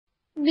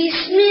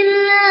بسم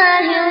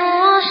الله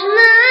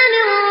الرحمن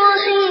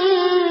الرحيم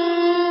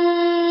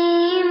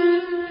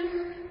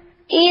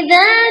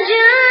إذا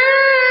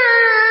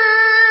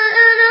جاء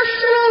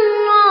نصر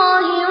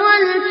الله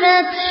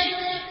والفتح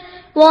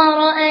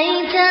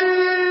ورأيت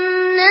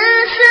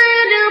الناس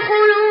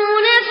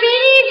يدخلون في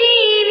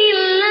دين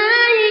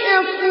الله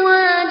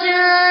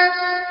أفواجا.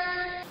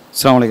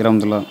 அஸ்ஸலாமு அலைக்கும்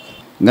வரஹ்மத்துல்லாஹ்.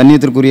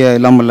 கண்ணியத்திற்குரிய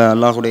எல்லாம் வல்ல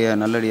அல்லாஹ்வுடைய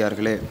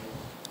நல்லடியார்களே,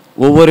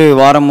 ஒவ்வொரு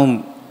வாரமும்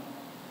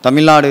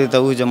தமிழ்நாடு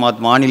தௌஹீத் ஜமாத்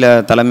மாநில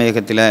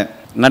தலைமையகத்தில்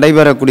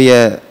நடைபெறக்கூடிய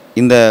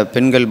இந்த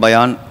பெண்கள்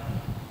பயான்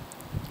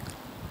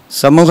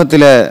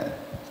சமூகத்தில்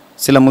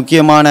சில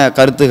முக்கியமான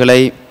கருத்துக்களை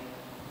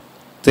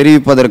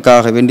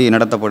தெரிவிப்பதற்காக வேண்டி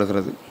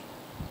நடத்தப்படுகிறது.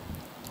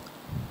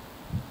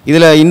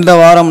 இதில் இந்த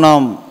வாரம்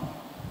நாம்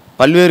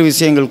பல்வேறு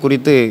விஷயங்கள்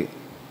குறித்து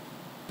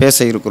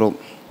பேச இருக்கிறோம்.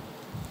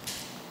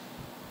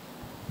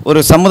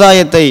 ஒரு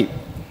சமுதாயத்தை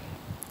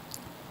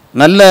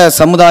நல்ல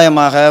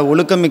சமுதாயமாக,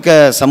 ஒழுக்கமிக்க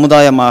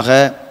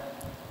சமுதாயமாக,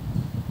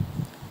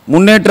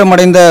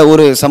 முன்னேற்றமடைந்த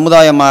ஒரு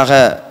சமுதாயமாக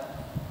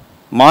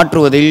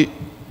மாற்றுவதில்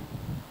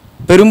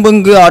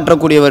பெரும்பங்கு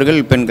ஆற்றக்கூடியவர்கள்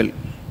பெண்கள்.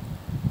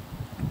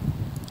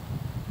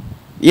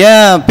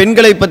 ஏன்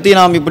பெண்களை பற்றி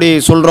நாம் இப்படி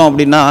சொல்கிறோம்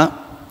அப்படின்னா,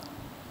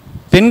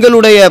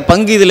 பெண்களுடைய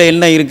பங்கு இதில்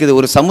என்ன இருக்குது?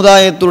 ஒரு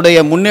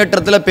சமுதாயத்துடைய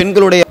முன்னேற்றத்தில்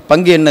பெண்களுடைய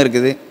பங்கு என்ன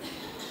இருக்குது?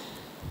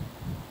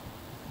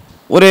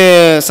 ஒரு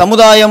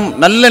சமுதாயம்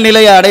நல்ல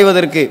நிலையை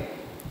அடைவதற்கு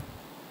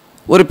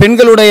ஒரு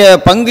பெண்களுடைய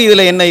பங்கு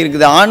இதில் என்ன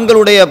இருக்குது?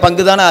 ஆண்களுடைய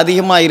பங்கு தானே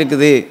அதிகமாக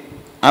இருக்குது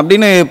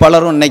அப்படின்னு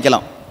பலரும்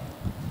நினைக்கலாம்.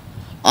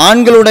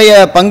 ஆண்களுடைய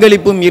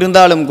பங்களிப்பும்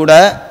இருந்தாலும் கூட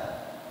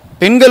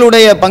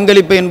பெண்களுடைய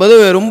பங்களிப்பு என்பது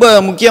ரொம்ப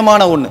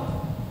முக்கியமான ஒன்று.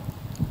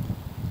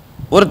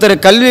 ஒருத்தர்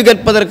கல்வி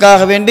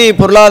கற்பதற்காக வேண்டி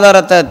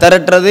பொருளாதாரத்தை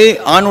திரட்டுறது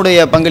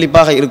ஆணுடைய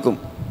பங்களிப்பாக இருக்கும்.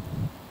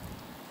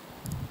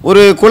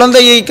 ஒரு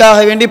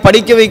குழந்தைக்காக வேண்டி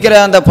படிக்க வைக்கிற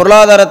அந்த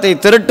பொருளாதாரத்தை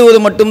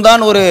திரட்டுவது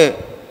மட்டும்தான்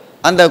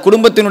அந்த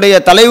குடும்பத்தினுடைய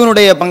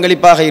தலைவனுடைய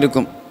பங்களிப்பாக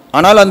இருக்கும்.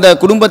 ஆனால் அந்த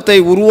குடும்பத்தை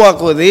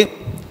உருவாக்குவது,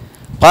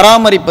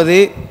 பராமரிப்பது,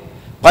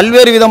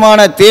 பல்வேறு விதமான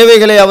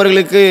தேவைகளை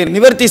அவர்களுக்கு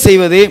நிவர்த்தி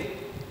செய்வது,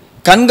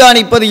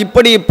 கண்காணிப்பது,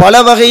 இப்படி பல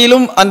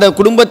வகையிலும் அந்த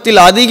குடும்பத்தில்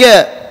அதிக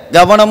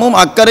கவனமும்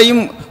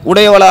அக்கறையும்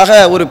உடையவளாக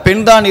ஒரு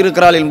பெண் தான்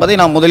இருக்கிறாள் என்பதை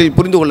நாம் முதலில்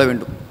புரிந்து கொள்ள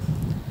வேண்டும்.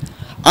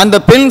 அந்த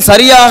பெண்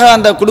சரியாக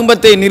அந்த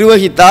குடும்பத்தை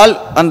நிர்வகித்தால்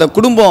அந்த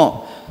குடும்பம்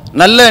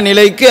நல்ல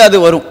நிலைக்கு அது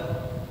வரும்.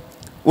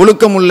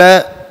 ஒழுக்கமுள்ள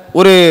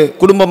ஒரு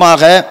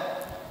குடும்பமாக,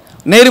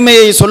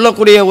 நேர்மையை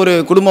சொல்லக்கூடிய ஒரு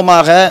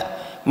குடும்பமாக,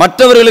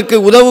 மற்றவர்களுக்கு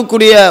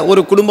உதவக்கூடிய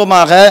ஒரு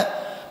குடும்பமாக,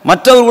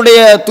 மற்றவர்களுடைய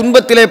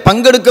துன்பத்திலே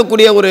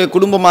பங்கெடுக்கக்கூடிய ஒரு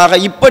குடும்பமாக,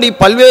 இப்படி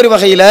பல்வேறு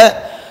வகையில்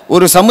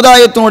ஒரு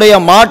சமுதாயத்தினுடைய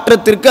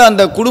மாற்றத்திற்கு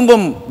அந்த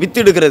குடும்பம்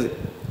வித்திடுகிறது.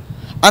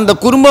 அந்த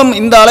குடும்பம்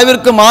இந்த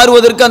அளவிற்கு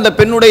மாறுவதற்கு அந்த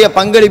பெண்ணுடைய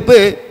பங்களிப்பு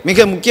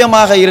மிக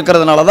முக்கியமாக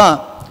இருக்கிறதுனால தான்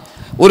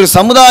ஒரு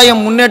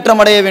சமுதாயம்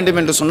முன்னேற்றம் அடைய வேண்டும்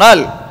என்று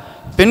சொன்னால்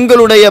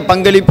பெண்களுடைய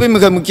பங்களிப்பு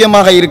மிக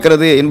முக்கியமாக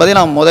இருக்கிறது என்பதை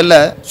நாம் முதல்ல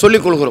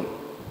சொல்லிக் கொள்கிறோம்.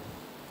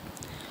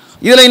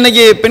 இதில்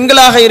இன்றைக்கி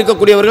பெண்களாக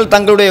இருக்கக்கூடியவர்கள்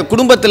தங்களுடைய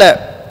குடும்பத்தில்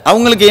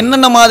அவங்களுக்கு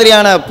என்னென்ன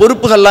மாதிரியான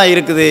பொறுப்புகள்லாம்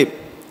இருக்குது,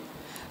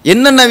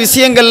 என்னென்ன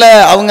விஷயங்களில்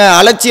அவங்க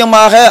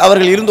அலட்சியமாக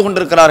அவர்கள் இருந்து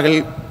கொண்டிருக்கிறார்கள்,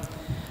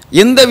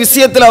 எந்த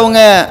விஷயத்தில் அவங்க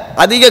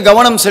அதிக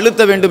கவனம்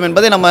செலுத்த வேண்டும்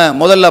என்பதை நம்ம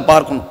முதல்ல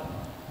பார்க்கணும்.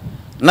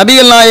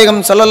 நபிகள்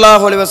நாயகம்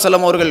ஸல்லல்லாஹு அலைஹி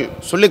வஸல்லம் அவர்கள்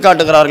சொல்லி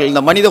காட்டுகிறார்கள்,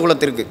 இந்த மனித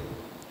குலத்திற்கு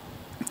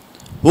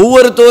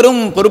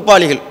ஒவ்வொருத்தரும்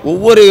பொறுப்பாளிகள்,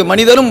 ஒவ்வொரு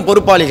மனிதரும்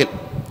பொறுப்பாளிகள்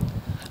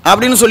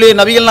அப்படின்னு சொல்லி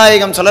நபிகள்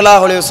நாயகம்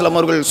ஸல்லல்லாஹு அலைஹி வஸல்லம்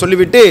அவர்கள்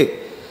சொல்லிவிட்டு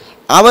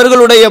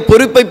அவர்களுடைய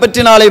பொறுப்பை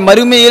பற்றி நாளை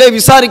மறுமையிலே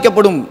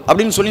விசாரிக்கப்படும்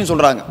அப்படின்னு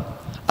சொல்கிறாங்க.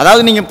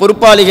 அதாவது நீங்கள்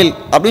பொறுப்பாளிகள்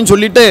அப்படின்னு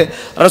சொல்லிட்டு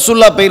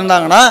ரசூல்லா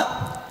போயிருந்தாங்கன்னா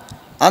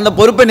அந்த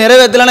பொறுப்பை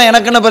நிறைவேற்றலைன்னா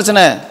எனக்கு என்ன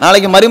பிரச்சனை?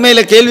 நாளைக்கு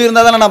மறுமையில் கேள்வி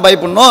இருந்தால் தானே நான்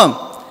பயப்படணும்,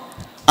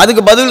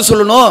 அதுக்கு பதில்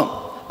சொல்லணும்.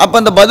 அப்போ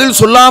அந்த பதில்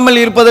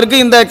சொல்லாமல் இருப்பதற்கு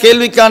இந்த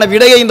கேள்விக்கான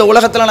விடையை இந்த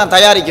உலகத்தில் நான்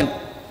தயாரிக்கணும்,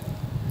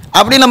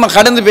 அப்படி நம்ம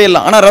கடந்து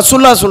போயிடலாம். ஆனால்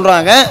ரசூல்லா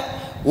சொல்கிறாங்க,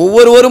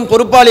 ஒவ்வொருவரும்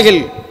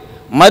பொறுப்பாளிகள்,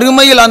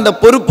 மறுமையில் அந்த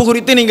பொறுப்பு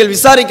குறித்து நீங்கள்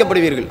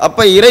விசாரிக்கப்படுவீர்கள்.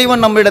 அப்போ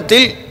இறைவன்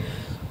நம்மிடத்தில்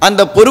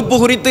அந்த பொறுப்பு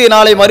குறித்து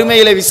நாளை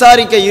மறுமையில்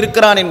விசாரிக்க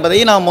இருக்கிறான் என்பதை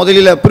நாம்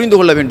முதலில் புரிந்து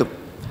கொள்ள வேண்டும்.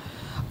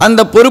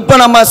 அந்த பொறுப்பை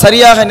நம்ம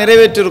சரியாக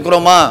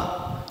நிறைவேற்றிருக்கிறோமா,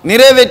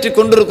 நிறைவேற்றி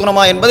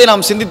கொண்டிருக்கிறோமா என்பதை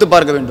நாம் சிந்தித்து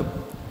பார்க்க வேண்டும்.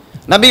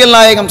 நபிகள்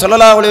நாயகம்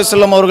ஸல்லல்லாஹு அலைஹி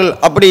வஸல்லம் அவர்கள்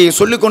அப்படி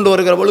சொல்லி கொண்டு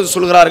வருகிற பொழுது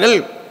சொல்கிறார்கள்,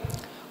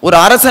 ஒரு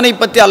அரசனை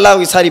பற்றி அல்லாஹ்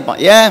விசாரிப்பான்.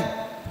 ஏன்?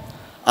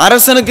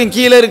 அரசனுக்கு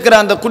கீழே இருக்கிற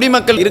அந்த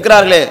குடிமக்கள்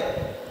இருக்கிறார்களே,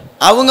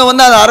 அவங்க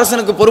அந்த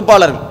அரசனுக்கு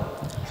பொறுப்பாளர்கள்.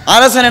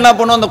 அரசன் என்ன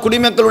பண்ணும்? அந்த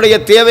குடிமக்களுடைய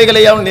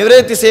தேவைகளை அவன்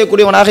நிவர்த்தி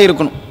செய்யக்கூடியவனாக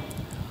இருக்கணும்.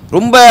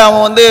 ரொம்ப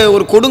அவன்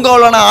ஒரு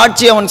கொடுங்கோலான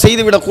ஆட்சி அவன்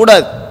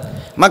செய்துவிடக்கூடாது.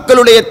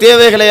 மக்களுடைய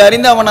தேவைகளை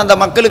அறிந்து அவன் அந்த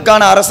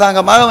மக்களுக்கான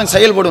அரசாங்கமாக அவன்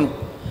செயல்படணும்.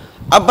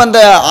 அப்போ அந்த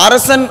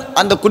அரசன்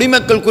அந்த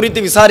குடிமக்கள் குறித்து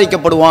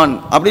விசாரிக்கப்படுவான்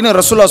அப்படின்னு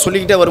ரசூலா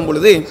சொல்லிக்கிட்டே வரும்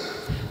பொழுது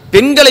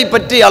பெண்களை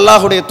பற்றி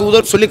அல்லாஹுடைய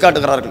தூதர் சொல்லி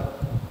காட்டுகிறார்கள்.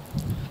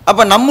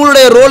 அப்போ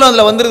நம்மளுடைய ரோல்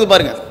அதில் வந்துருது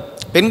பாருங்க.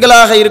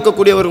 பெண்களாக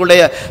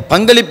இருக்கக்கூடியவர்களுடைய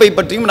பங்களிப்பை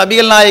பற்றியும்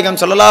நபிகள் நாயகம்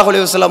ஸல்லல்லாஹு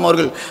அலைஹி வஸல்லம்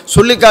அவர்கள்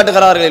சொல்லி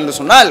காட்டுகிறார்கள் என்று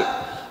சொன்னால்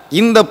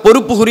இந்த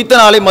பொறுப்பு குறித்த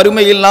நாளை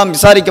மறுமையில் நாம்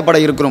விசாரிக்கப்பட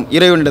இருக்கிறோம்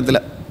இறைவனிடத்தில்.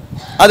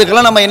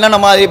 அதுக்கெல்லாம் நம்ம என்னென்ன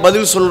மாதிரி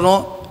பதில்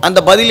சொல்லணும், அந்த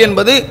பதில்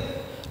என்பது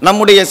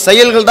நம்முடைய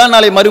செயல்கள் தான்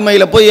நாளை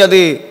மறுமையில் போய் அது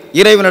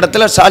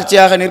இறைவனிடத்தில்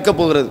சாட்சியாக நிற்கப்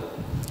போகிறது.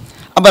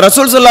 அப்போ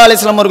ரசூல் ஸல்லல்லாஹு அலைஹி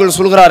வஸல்லம் அவர்கள்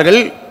சொல்கிறார்கள்,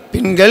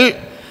 பெண்கள்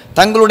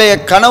தங்களுடைய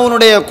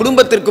கணவனுடைய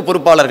குடும்பத்திற்கு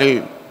பொறுப்பாளர்கள்.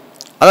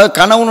 அதாவது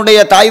கணவனுடைய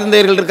தாய்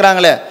தந்தையர்கள்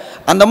இருக்கிறாங்களே,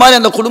 அந்த மாதிரி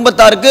அந்த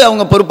குடும்பத்தாருக்கு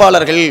அவங்க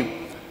பொறுப்பாளர்கள்.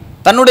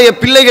 தன்னுடைய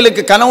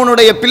பிள்ளைகளுக்கு,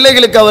 கணவனுடைய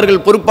பிள்ளைகளுக்கு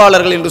அவர்கள்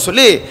பொறுப்பாளர்கள் என்று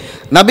சொல்லி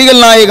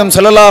நபிகள் நாயகம்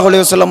ஸல்லல்லாஹு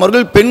அலைஹி வஸல்லம்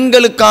அவர்கள்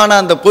பெண்களுக்கான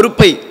அந்த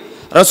பொறுப்பை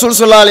ரசூல்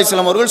ஸல்லல்லாஹு அலைஹி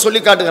வஸல்லம் அவர்கள் சொல்லி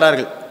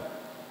காட்டுகிறார்கள்.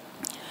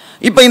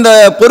 இப்போ இந்த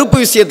பொறுப்பு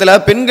விஷயத்தில்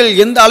பெண்கள்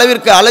எந்த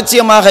அளவிற்கு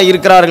அலட்சியமாக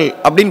இருக்கிறார்கள்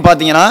அப்படின்னு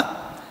பார்த்தீங்கன்னா,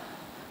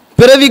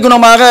 பிறவி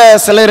குணமாக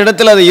சிலர்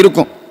இடத்துல அது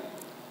இருக்கும்.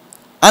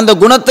 அந்த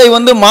குணத்தை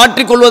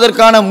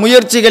மாற்றிக்கொள்வதற்கான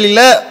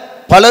முயற்சிகளில்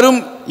பலரும்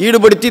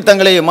ஈடுபடுத்தி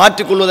தங்களை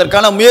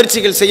மாற்றிக்கொள்வதற்கான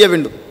முயற்சிகள் செய்ய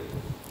வேண்டும்.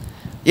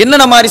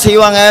 என்னென்ன மாதிரி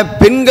செய்வாங்க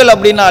பெண்கள்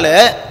அப்படின்னாலே,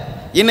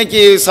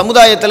 இன்னைக்கு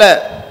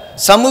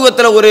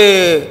சமூகத்தில் ஒரு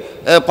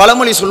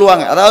பழமொழி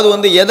சொல்லுவாங்க.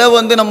 அதாவது எதை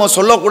நம்ம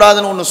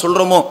சொல்லக்கூடாதுன்னு ஒன்று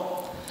சொல்கிறோமோ,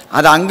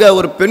 அது அங்கே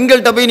ஒரு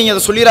பெண்கள்கிட்ட போய் நீங்கள்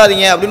அதை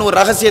சொல்லிடாதீங்க அப்படின்னு ஒரு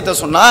ரகசியத்தை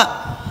சொன்னால்,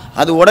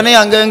 அது உடனே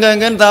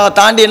அங்கன்னு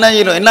தாண்டி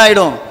என்ன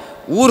ஆகிடும்,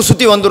 ஊர்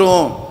சுற்றி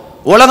வந்துடும்,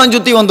 உலகம்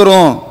சுற்றி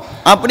வந்துடும்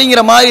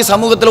அப்படிங்கிற மாதிரி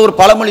சமூகத்தில் ஒரு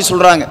பழமொழி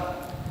சொல்கிறாங்க.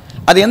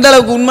 அது எந்த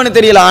அளவுக்கு உண்மைன்னு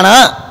தெரியல.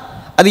 ஆனால்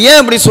அது ஏன்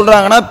அப்படி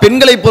சொல்கிறாங்கன்னா,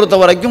 பெண்களை பொறுத்த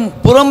வரைக்கும்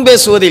புறம்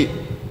பேசுவதில்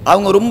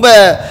அவங்க ரொம்ப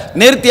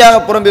நேர்த்தியாக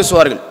புறம்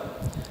பேசுவார்கள்.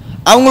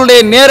 அவங்களுடைய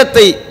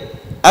நேரத்தை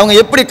அவங்க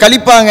எப்படி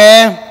கழிப்பாங்க,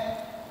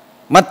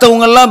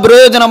 மற்றவங்கெல்லாம்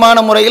பிரயோஜனமான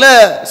முறையில்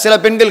சில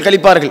பெண்கள்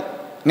கழிப்பார்கள்.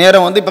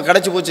 நேரம் இப்போ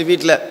கிடச்சி போச்சு,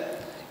 வீட்டில்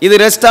இது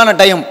ரெஸ்டான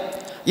டைம்,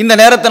 இந்த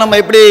நேரத்தை நம்ம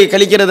எப்படி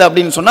கழிக்கிறது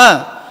அப்படின்னு சொன்னால்,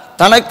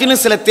 தனக்குன்னு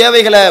சில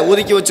தேவைகளை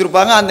ஒதுக்கி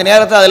வச்சுருப்பாங்க. அந்த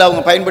நேரத்தை அதில்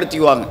அவங்க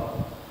பயன்படுத்திக்குவாங்க.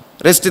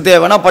 ரெஸ்ட்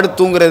தேவைன்னா படுத்து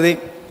தூங்குறது,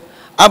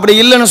 அப்படி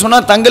இல்லைன்னு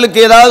சொன்னால் தங்களுக்கு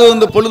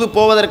ஏதாவது பொழுது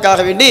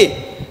போவதற்காக வேண்டி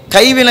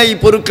கைவினை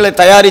பொருட்களை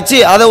தயாரித்து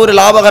அதை ஒரு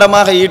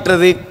லாபகரமாக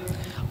ஈட்டுறது,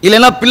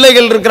 இல்லைன்னா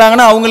பிள்ளைகள்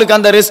இருக்கிறாங்கன்னா அவங்களுக்கு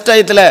அந்த ரெஸ்ட்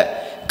டயத்தில்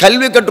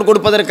கல்வி கற்றுக்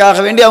கொடுப்பதற்காக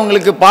வேண்டி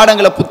அவங்களுக்கு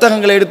பாடங்களை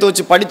புத்தகங்களை எடுத்து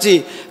வச்சு படித்து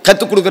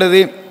கற்றுக்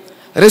கொடுக்கறது,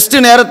 ரெஸ்ட்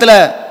நேரத்தில்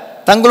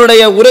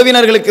தங்களுடைய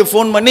உறவினர்களுக்கு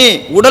ஃபோன் பண்ணி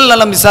உடல்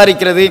நலம்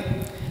விசாரிக்கிறது,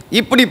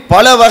 இப்படி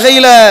பல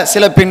வகையில்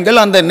சில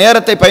பெண்கள் அந்த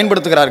நேரத்தை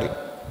பயன்படுத்துகிறார்கள்.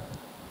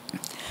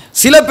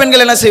 சில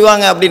பெண்கள் என்ன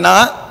செய்வாங்க அப்படின்னா,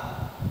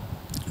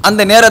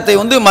 அந்த நேரத்தை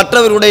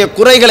மற்றவர்களுடைய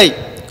குறைகளை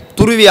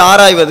துருவி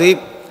ஆராய்வது,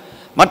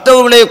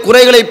 மற்றவர்களுடைய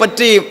குறைகளை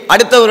பற்றி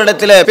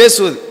அடுத்தவரிடத்தில்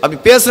பேசுவது. அப்படி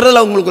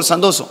பேசுறதுல அவங்களுக்கு ஒரு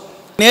சந்தோஷம்.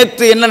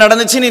 நேற்று என்ன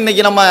நடந்துச்சுன்னு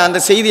இன்னைக்கு நம்ம அந்த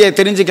செய்தியை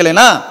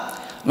தெரிஞ்சுக்கலைன்னா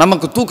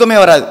நமக்கு தூக்கமே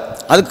வராது.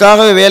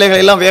 அதுக்காகவே வேலைகளை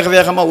எல்லாம் வேக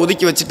வேகமாக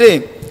ஒதுக்கி வச்சுட்டு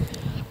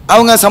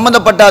அவங்க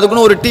சம்மந்தப்பட்ட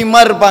அதுக்குன்னு ஒரு டீம்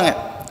மாதிரி இருப்பாங்க.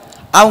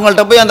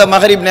 அவங்கள்ட்ட போய் அந்த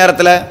மகரிப்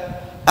நேரத்தில்,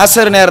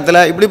 அசர்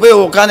நேரத்தில் இப்படி போய்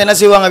உட்காந்து என்ன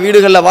செய்வாங்க,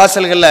 வீடுகளில்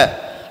வாசல்களில்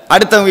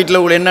அடுத்த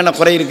வீட்டில் உள்ள என்னென்ன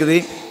குறை இருக்குது,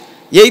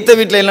 எய்த்த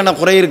வீட்டில் என்னென்ன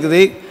குறை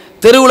இருக்குது,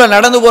 தெருவில்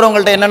நடந்து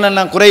போகிறவங்கள்ட்ட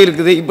என்னென்ன குறை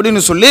இருக்குது,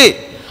 இப்படின்னு சொல்லி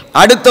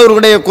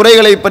அடுத்தவர்களுடைய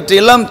குறைகளை பற்றி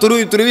எல்லாம்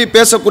துருவி துருவி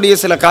பேசக்கூடிய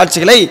சில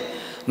காட்சிகளை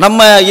நம்ம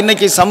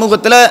இன்னைக்கு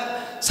சமூகத்தில்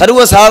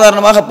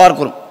சர்வசாதாரணமாக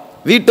பார்க்கிறோம்.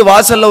 வீட்டு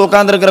வாசலில்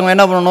உட்காந்துருக்கிறவங்க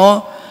என்ன பண்ணணும்,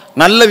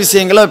 நல்ல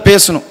விஷயங்களை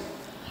பேசணும்.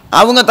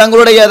 அவங்க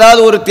தங்களுடைய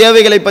ஏதாவது ஒரு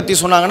தேவைகளை பற்றி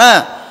சொன்னாங்கன்னா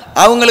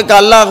அவங்களுக்கு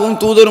அல்லாஹ்வும்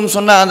தூதரும்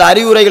சொன்ன அந்த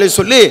அறிவுரைகளை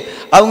சொல்லி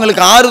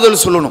அவங்களுக்கு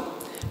ஆறுதல் சொல்லணும்.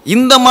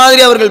 இந்த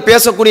மாதிரி அவர்கள்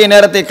பேசக்கூடிய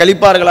நேரத்தை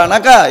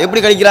கழிப்பார்களானாக்கா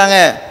எப்படி கழிக்கிறாங்க,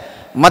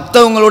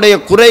 மற்றவங்களுடைய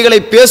குறைகளை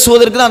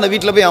பேசுவதற்கு தான் அந்த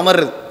வீட்டில் போய்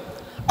அமர்றது.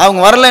 அவங்க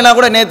வரலைன்னா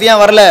கூட நேற்று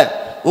ஏன் வரல,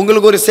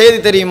 உங்களுக்கு ஒரு செய்தி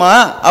தெரியுமா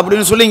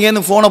அப்படின்னு சொல்லி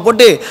இங்கேருந்து ஃபோனை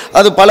போட்டு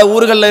அது பல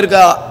ஊர்களில் இருக்க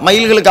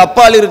மைல்களுக்கு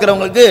அப்பால்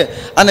இருக்கிறவங்களுக்கு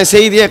அந்த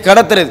செய்தியை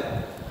கடத்துறது.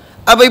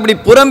 அப்போ இப்படி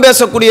புறம்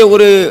பேசக்கூடிய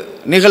ஒரு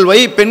நிகழ்வை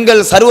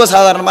பெண்கள்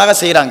சர்வசாதாரணமாக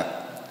செய்கிறாங்க.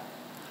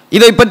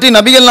 இதை பற்றி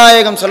நபிகள்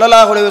நாயகம்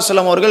ஸல்லல்லாஹு அலைஹி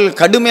வஸல்லம் அவர்கள்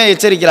கடுமையாக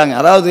எச்சரிக்கிறாங்க.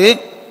 அதாவது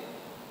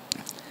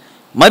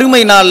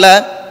மறுமை நாளில்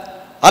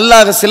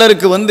அல்லாஹ்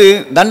சிலருக்கு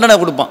தண்டனை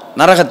கொடுப்பான்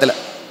நரகத்தில்.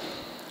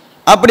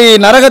 அப்படி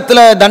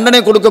நரகத்தில் தண்டனை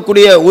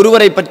கொடுக்கக்கூடிய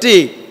ஒருவரை பற்றி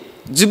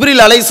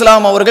ஜிப்ரீல்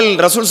அலைஹிஸ்ஸலாம் அவர்கள்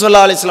ரசூல்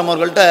ஸல்லல்லாஹு அலைஹி வஸல்லம்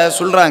அவர்கள்ட்ட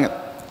சொல்கிறாங்க.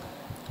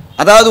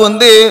 அதாவது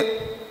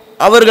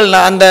அவர்கள்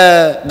அந்த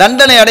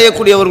தண்டனை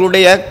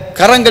அடையக்கூடியவர்களுடைய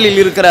கரங்களில்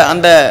இருக்கிற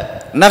அந்த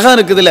நகம்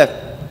இருக்குதுல்ல,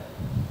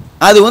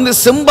 அது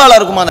செம்பாலாக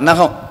இருக்குமா அந்த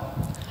நகம்.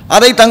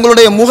 அதை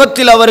தங்களுடைய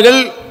முகத்தில் அவர்கள்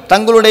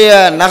தங்களுடைய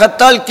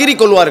நகத்தால்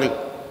கீறிக்கொள்வார்கள்.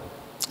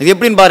 இது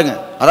எப்படின்னு பாருங்க.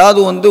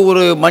 அதாவது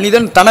ஒரு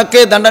மனிதன்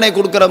தனக்கே தண்டனை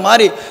கொடுக்குற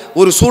மாதிரி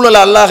ஒரு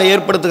சூழலை அல்லாஹ்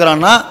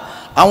ஏற்படுத்துகிறான்னா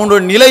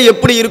அவனுடைய நிலை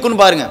எப்படி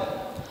இருக்குன்னு பாருங்க.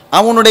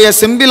 அவனுடைய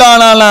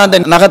செம்பிலான அந்த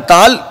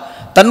நகத்தால்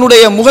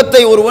தன்னுடைய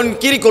முகத்தை ஒருவன்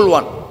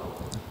கீறிக்கொள்வான்.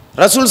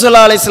 ரசூல்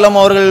ஸல்லல்லாஹு அலைஹி வஸல்லம்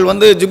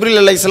அவர்கள்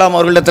ஜிப்ரீல் அலைஹிஸ்ஸலாம்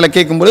அவர்களிடத்தில்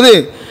கேட்கும் பொழுது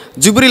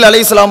ஜிப்ரீல்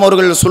அலைஹிஸ்ஸலாம்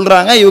அவர்கள்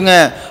சொல்கிறாங்க, இவங்க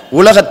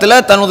உலகத்தில்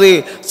தனது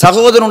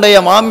சகோதரனுடைய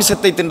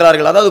மாமிசத்தை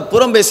தின்றார்கள், அதாவது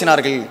புறம்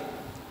பேசினார்கள்.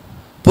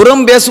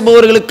 புறம்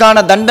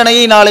பேசுபவர்களுக்கான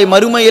தண்டனையை நாளை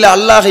மறுமையில்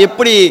அல்லாஹ்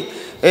எப்படி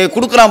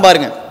கொடுக்குறான்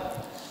பாருங்க.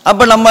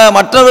 அப்போ நம்ம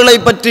மற்றவர்களை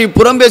பற்றி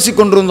புறம் பேசி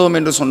கொண்டிருந்தோம்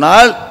என்று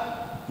சொன்னால்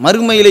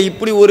மறுமையில்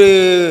இப்படி ஒரு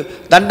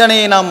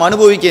தண்டனையை நாம்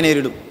அனுபவிக்க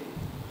நேரிடும்.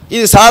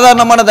 இது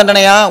சாதாரணமான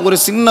தண்டனையா? ஒரு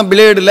சின்ன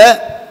பிளேடில்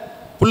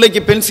பிள்ளைக்கு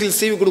பென்சில்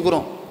சீவி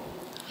கொடுக்குறோம்,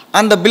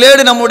 அந்த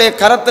பிளேடு நம்முடைய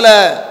கரத்தில்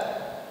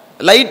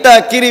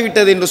லைட்டாக கீறி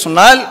விட்டது என்று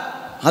சொன்னால்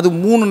அது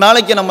 3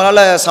 நாளைக்கு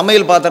நம்மளால்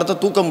சமையல் பாத்திரத்தை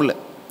தூக்க முடியல,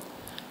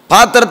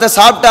 பாத்திரத்தை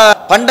சாப்பிட்டா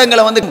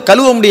பண்டங்களை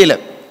கழுவ முடியல,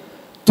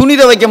 துணி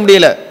துவைக்க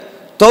முடியல,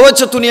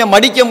 துவைச்ச துணியை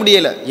மடிக்க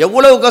முடியல.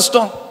 எவ்வளவு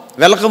கஷ்டம்!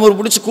 விளக்கமுறு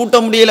பிடிச்சி கூட்ட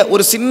முடியல,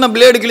 ஒரு சின்ன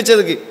பிளேடு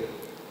கிழிச்சதுக்கு.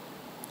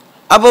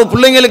 அப்போ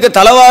பிள்ளைங்களுக்கு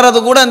தலைவாரது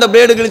கூட அந்த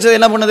பிளேடு கிழிச்சது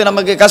என்ன பண்ணுது,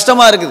 நமக்கு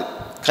கஷ்டமாக இருக்குது.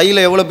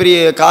 கையில் எவ்வளோ பெரிய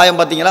காயம்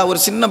பார்த்தீங்களா, ஒரு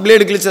சின்ன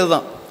பிளேடு கிழிச்சது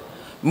தான்.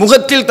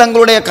 முகத்தில்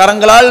தங்களுடைய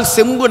கரங்களால்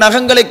செம்பு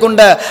நகங்களை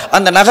கொண்ட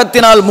அந்த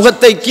நகத்தினால்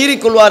முகத்தை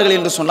கீறிக்கொள்வார்கள்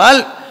என்று சொன்னால்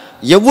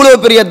எவ்வளோ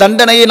பெரிய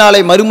தண்டனையை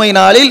நாளை மறுமை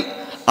நாளில்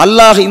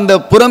அல்லாஹ் இந்த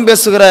புறம்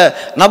பேசுகிற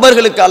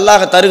நபர்களுக்கு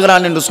அல்லாஹ்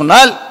தருகிறான் என்று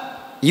சொன்னால்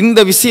இந்த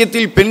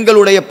விஷயத்தில்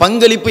பெண்களுடைய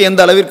பங்களிப்பு எந்த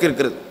அளவிற்கு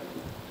இருக்கிறது.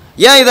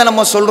 ஏன் இதை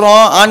நம்ம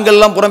சொல்கிறோம்,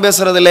 ஆண்கள்லாம் புறம்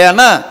பேசுறது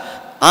இல்லையானா,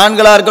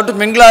 ஆண்களாக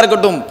இருக்கட்டும் பெண்களாக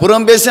இருக்கட்டும்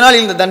புறம்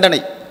பேசினால் இந்த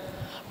தண்டனை.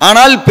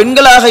 ஆனால்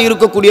பெண்களாக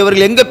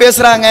இருக்கக்கூடியவர்கள் எங்கே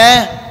பேசுகிறாங்க,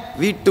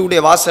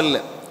 வீட்டுடைய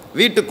வாசலில்,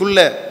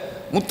 வீட்டுக்குள்ளே,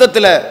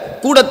 முத்தத்தில்,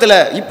 கூடத்தில்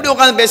இப்படி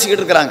உட்காந்து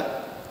பேசிக்கிட்டு இருக்கிறாங்க.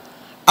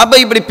 அப்போ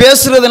இப்படி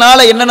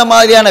பேசுறதுனால என்னென்ன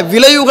மாதிரியான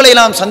விளைவுகளை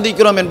நாம்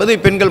சந்திக்கிறோம் என்பது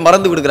பெண்கள்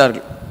மறந்து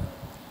விடுகிறார்கள்.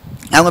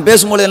 அவங்க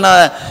பேசும்போது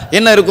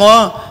என்ன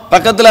இருக்கும்,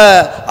 பக்கத்தில்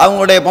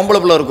அவங்களுடைய பொம்பளை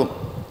பிள்ளை இருக்கும்,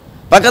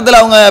 பக்கத்தில்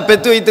அவங்க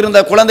பெற்று வைத்திருந்த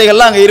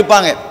குழந்தைகள்லாம் அங்கே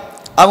இருப்பாங்க,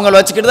 அவங்கள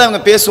வச்சுக்கிட்டு தான்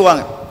அவங்க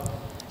பேசுவாங்க.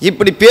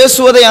 இப்படி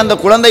பேசுவதை அந்த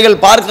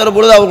குழந்தைகள் பார்க்கிற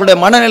பொழுது அவர்களுடைய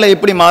மனநிலை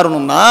எப்படி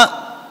மாறணும்னா,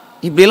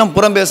 இப்படியெல்லாம்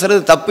புறம்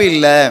பேசுறது தப்பு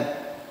இல்லை,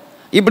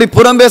 இப்படி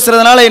புறம்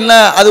பேசுறதுனால என்ன,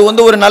 அது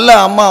ஒரு நல்ல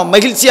அம்மா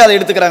மகிழ்ச்சியாக அதை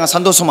எடுத்துக்கிறாங்க,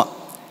 சந்தோஷமா.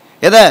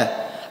 எதை,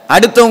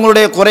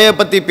 அடுத்தவங்களுடைய குறையை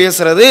பற்றி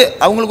பேசுறது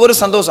அவங்களுக்கு ஒரு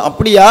சந்தோஷம்.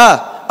 அப்படியா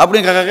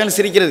அப்படின்னு கக்கன்னு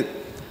சிரிக்கிறது,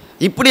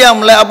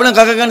 இப்படியாமல அப்படின்னு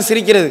கக்கன்னு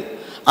சிரிக்கிறது,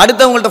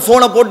 அடுத்தவங்கள்ட்ட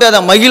ஃபோனை போட்டு அதை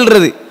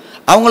மகிழ்றது,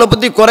 அவங்கள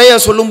பற்றி குறைய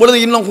சொல்லும் பொழுது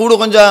இன்னும் கூட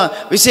கொஞ்சம்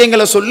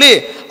விஷயங்களை சொல்லி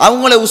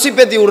அவங்கள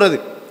உசிப்பேத்தி விடுறது.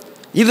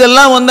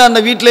 இதெல்லாம்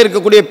அந்த வீட்டில்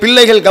இருக்கக்கூடிய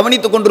பிள்ளைகள்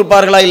கவனித்து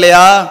கொண்டிருப்பார்களா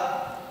இல்லையா?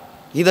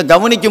 இதை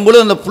கவனிக்கும்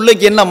பொழுது அந்த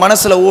பிள்ளைக்கு என்ன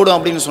மனசில் ஓடும்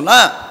அப்படின்னு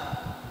சொன்னால்,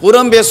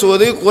 புறம்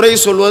பேசுவது, குறை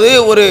சொல்வது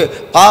ஒரு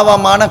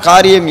பாவமான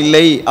காரியம்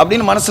இல்லை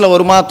அப்படின்னு மனசில்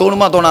வருமா,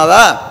 தோணுமா,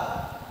 தோணாதா?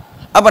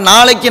 அப்போ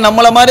நாளைக்கு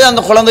நம்மளை மாதிரி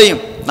அந்த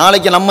குழந்தையும்,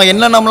 நாளைக்கு நம்ம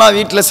என்ன நம்மளாம்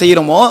வீட்டில்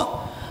செய்கிறோமோ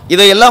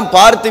இதையெல்லாம்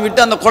பார்த்து விட்டு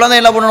அந்த குழந்தை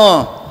என்ன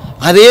பண்ணணும்,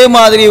 அதே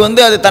மாதிரி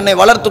அது தன்னை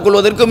வளர்த்து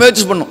கொள்வதற்கு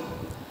முயற்சி பண்ணும்.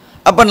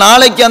 அப்போ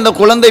நாளைக்கு அந்த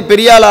குழந்தை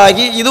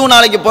பெரியாளாகி இதுவும்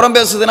நாளைக்கு புறம்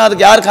பேசுதுன்னா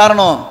அதுக்கு யார்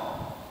காரணம்?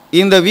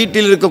 இந்த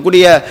வீட்டில்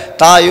இருக்கக்கூடிய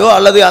தாயோ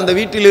அல்லது அந்த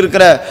வீட்டில்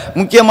இருக்கிற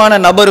முக்கியமான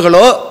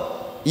நபர்களோ.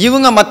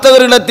 இவங்க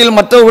மற்றவர்களிடத்தில்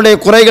மற்றவர்களுடைய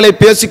குறைகளை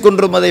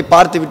பேசிக்கொண்டிருப்பதை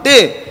பார்த்துவிட்டு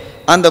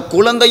அந்த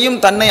குழந்தையும்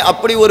தன்னை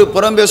அப்படி ஒரு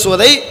புறம்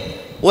பேசுவதை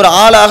ஒரு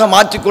ஆளாக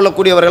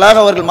மாற்றிக்கொள்ளக்கூடியவர்களாக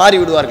அவர்கள்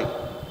மாறிவிடுவார்கள்.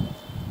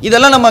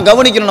 இதெல்லாம் நம்ம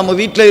கவனிக்கணும். நம்ம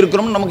வீட்டில்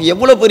இருக்கிறோம், நமக்கு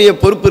எவ்வளோ பெரிய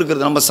பொறுப்பு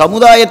இருக்கிறது. நம்ம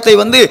சமுதாயத்தை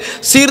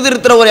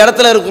சீர்திருத்துற ஒரு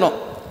இடத்துல இருக்கிறோம்,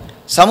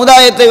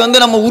 சமுதாயத்தை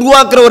நம்ம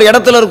உருவாக்குற ஒரு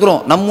இடத்துல இருக்கிறோம்.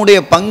 நம்முடைய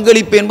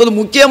பங்களிப்பு என்பது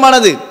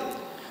முக்கியமானது.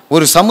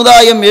 ஒரு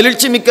சமுதாயம்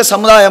எழுச்சி மிக்க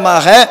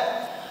சமுதாயமாக,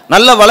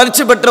 நல்ல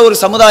வளர்ச்சி பெற்ற ஒரு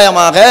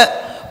சமுதாயமாக,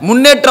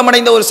 முன்னேற்றம்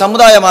அடைந்த ஒரு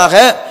சமுதாயமாக,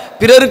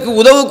 பிறருக்கு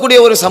உதவக்கூடிய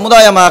ஒரு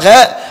சமுதாயமாக,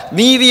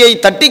 நீதியை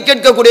தட்டி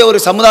கேட்கக்கூடிய ஒரு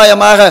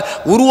சமுதாயமாக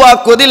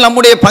உருவாக்குவதில்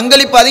நம்முடைய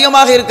பங்களிப்பு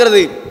அதிகமாக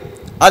இருக்கிறது.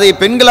 அதை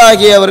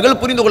பெண்களாகியவர்கள்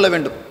புரிந்து கொள்ள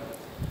வேண்டும்.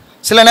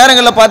 சில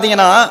நேரங்களில்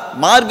பார்த்தீங்கன்னா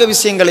மார்க்க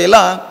விஷயங்களை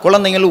எல்லாம்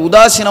குழந்தைங்கள்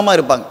உதாசீனமாக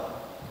இருப்பாங்க.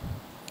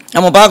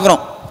 நம்ம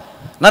பார்க்குறோம்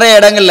நிறைய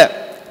இடங்களில்.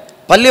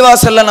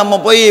 பள்ளிவாசலில் நம்ம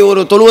போய்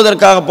ஒரு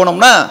தொழுவதற்காக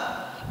போனோம்னா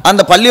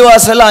அந்த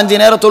பள்ளிவாசலில்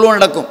 5 நேரம் தொழுவு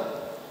நடக்கும்.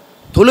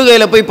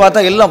 தொழுகையில் போய்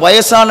பார்த்தா எல்லாம்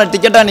வயசான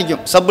டிக்கெட்டாக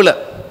நிற்கும் சப்பில்.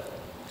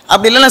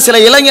 அப்படி இல்லைன்னா சில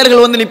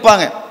இளைஞர்கள்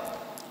நிற்பாங்க.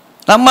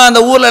 நம்ம அந்த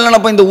ஊரில் என்ன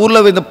நினைப்போம், இந்த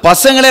ஊரில் இந்த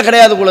பசங்களே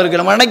கிடையாது போல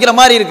இருக்குது, நம்ம நினைக்கிற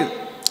மாதிரி இருக்குது.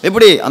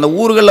 எப்படி அந்த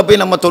ஊர்களில்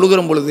போய் நம்ம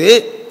தொழுகிற பொழுது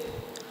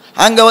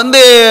அங்கே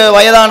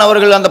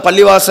வயதானவர்கள் அந்த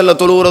பள்ளிவாசலில்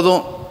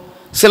தொழுகிறதும்,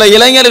 சில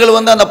இளைஞர்கள்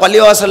அந்த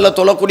பள்ளிவாசலில்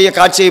தொழக்கூடிய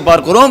காட்சியை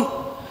பார்க்கிறோம்.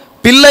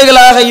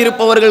 பிள்ளைகளாக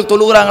இருப்பவர்கள்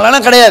தொழுகிறாங்களான்னா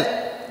கிடையாது.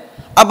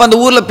 அப்போ அந்த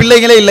ஊரில்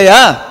பிள்ளைங்களே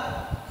இல்லையா?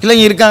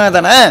 பிள்ளைங்க இருக்காங்க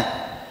தானே.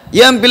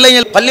 ஏன்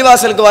பிள்ளைங்கள்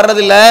பள்ளிவாசலுக்கு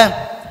வர்றதில்லை,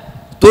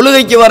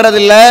 தொழுகைக்கு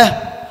வர்றதில்லை?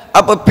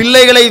 அப்போ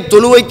பிள்ளைகளை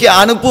தொழுகைக்கு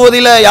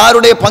அனுப்புவதில்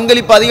யாருடைய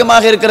பங்களிப்பு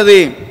அதிகமாக இருக்கிறது?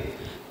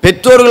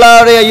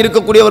 பெற்றோர்களாக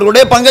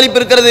இருக்கக்கூடியவர்களுடைய பங்களிப்பு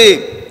இருக்கிறது.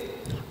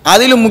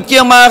 அதிலும்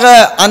முக்கியமாக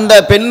அந்த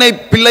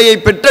பிள்ளையை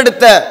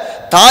பெற்றெடுத்த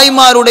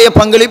தாய்மாருடைய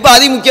பங்களிப்பு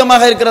அதி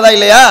முக்கியமாக இருக்கிறதா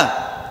இல்லையா?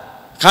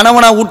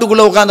 கணவனா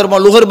வீட்டுக்குள்ளே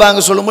உட்காந்துருப்பான், லுகர்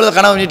பாங்கு சொல்லும் பொழுது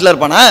கணவன் வீட்டில்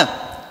இருப்பானா?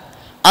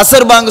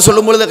 அசர் பாங்கு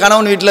சொல்லும் பொழுது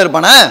கணவன் வீட்டில்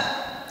இருப்பானா?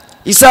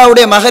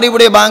 இசாவுடைய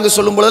மகரிபுடைய பாங்கு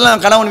சொல்லும்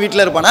பொழுதுலாம் கணவன்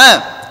வீட்டில் இருப்பானா?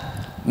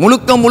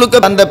 முழுக்க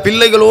முழுக்க அந்த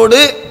பிள்ளைகளோடு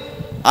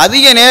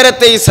அதிக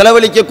நேரத்தை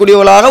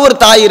செலவழிக்கக்கூடியவளாக ஒரு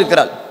தாய்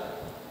இருக்கிறாள்.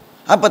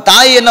 அப்போ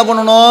தாய் என்ன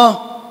பண்ணணும்,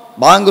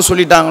 பாங்கு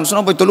சொல்லிட்டாங்கன்னு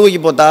சொன்னால் போய்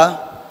தொழுவைக்கு போத்தா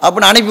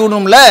அப்படின்னு அனுப்பி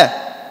விடணும்ல.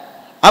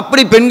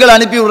 அப்படி பெண்கள்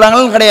அனுப்பி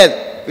விடுறாங்களும் கிடையாது.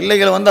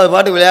 பிள்ளைகளை அது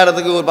பாட்டு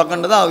விளையாடுறதுக்கு ஒரு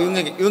பக்கம் தான்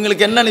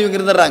இவங்களுக்கு என்னன்னு இவங்க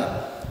இருந்துடுறாங்க.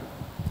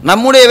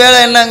 நம்முடைய வேலை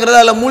என்னங்கிறத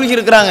அதில் மூழ்கி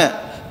இருக்கிறாங்க.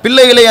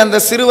 பிள்ளைகளை அந்த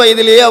சிறு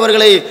வயதிலேயே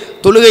அவர்களை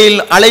தொழுகையில்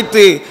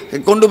அழைத்து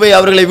கொண்டு போய்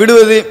அவர்களை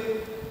விடுவது,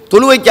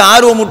 தொழுவைக்கு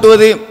ஆர்வம்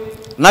ஊட்டுவது,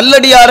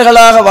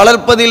 நல்லடியார்களாக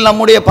வளர்ப்பதில்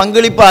நம்முடைய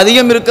பங்களிப்பு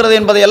அதிகம் இருக்கிறது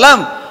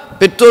என்பதையெல்லாம்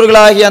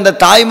பெற்றோர்களாகிய அந்த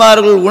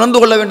தாய்மார்கள் உணர்ந்து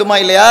கொள்ள வேண்டுமா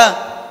இல்லையா?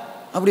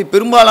 அப்படி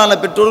பெரும்பாலான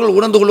பெற்றோர்கள்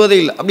உணர்ந்து கொள்வதே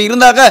இல்லை. அப்படி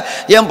இருந்தாக்க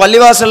ஏன்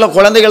பள்ளிவாசலில்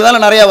குழந்தைகள் தானே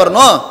நிறையா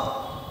வரணும்?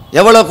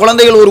 எவ்வளோ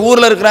குழந்தைகள் ஒரு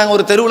ஊரில் இருக்கிறாங்க,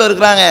 ஒரு தெருவில்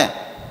இருக்கிறாங்க.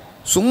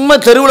 சும்மா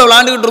தெருவில்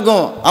விளாண்டுக்கிட்டு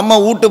இருக்கும், அம்மா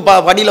வீட்டு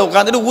படியில்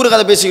உட்காந்துட்டு ஊரு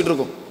கதை பேசிக்கிட்டு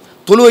இருக்கும்.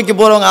 தொழுவைக்கு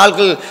போகிறவங்க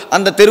ஆட்கள்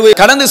அந்த தெருவை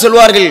கடந்து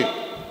செல்வார்கள்.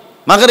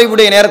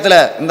 மகரிபுடைய நேரத்தில்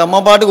இந்த அம்மா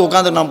பாட்டுக்கு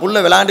உட்காந்து நான்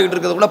புள்ள விளையாண்டுக்கிட்டு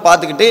இருக்கிறத கூட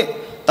பார்த்துக்கிட்டு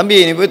தம்பி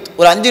நீ போய்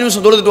ஒரு 5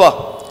 நிமிஷம் தொழுதுட்டு வா,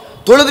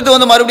 தொழுதுட்டு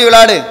வந்து மறுபடியும்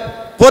விளையாடு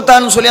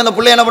போத்தான்னு சொல்லி அந்த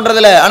பிள்ளை என்ன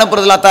பண்ணுறதில்ல,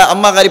 அனுப்புறதில்ல.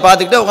 அம்மா காரி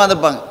பார்த்துக்கிட்டே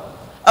உட்காந்துருப்பாங்க.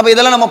 அப்போ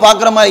இதெல்லாம் நம்ம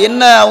பார்க்குற மாதிரி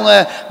என்ன அவங்க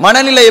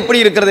மனநிலை எப்படி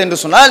இருக்கிறது என்று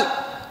சொன்னால்,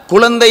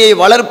 குழந்தையை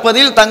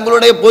வளர்ப்பதில்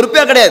தங்களுடைய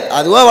பொறுப்பே கிடையாது.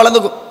 அதுவாக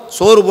வளர்ந்துக்கும்.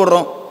 சோறு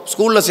போடுறோம்,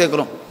 ஸ்கூலில்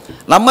சேர்க்குறோம்,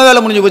 நம்ம வேலை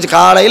முடிஞ்சு போச்சு.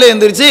 காலையில்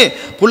எழுந்திரிச்சு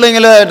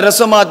பிள்ளைங்களை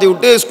ட்ரெஸ்ஸை மாற்றி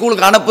விட்டு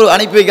ஸ்கூலுக்கு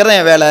அனுப்பி வைக்கிறது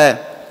என் வேலை.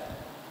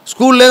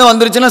 ஸ்கூல்லேருந்து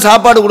வந்துருச்சுன்னா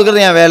சாப்பாடு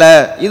கொடுக்குறது என் வேலை.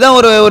 இதுதான்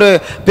ஒரு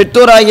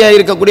பெற்றோராகிய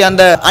இருக்கக்கூடிய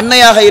அந்த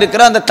அன்னையாக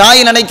இருக்கிற அந்த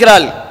தாய்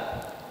நினைக்கிறாள்.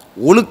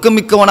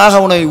 ஒழுக்கமிக்கவனாக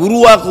அவனை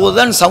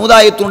உருவாக்குவதுதான்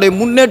சமுதாயத்தினுடைய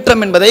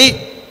முன்னேற்றம் என்பதை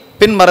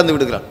பெண் மறந்து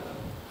விடுகிறாள்.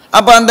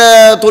 அப்போ அந்த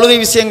தொழுகை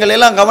விஷயங்கள்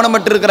எல்லாம்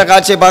கவனமற்று இருக்கிற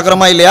காட்சியை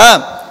பார்க்குறோமா இல்லையா?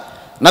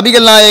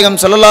 நபிகள் நாயகம்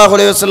ஸல்லல்லாஹு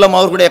அலைஹி வஸல்லம்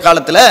அவர்களுடைய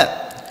காலத்தில்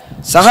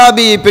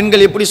சஹாபி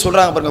பெண்கள் எப்படி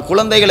சொல்கிறாங்க பாருங்கள்.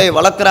 குழந்தைகளை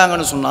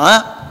வளர்க்குறாங்கன்னு சொன்னால்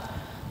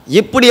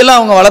எப்படியெல்லாம்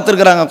அவங்க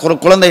வளர்த்துருக்குறாங்க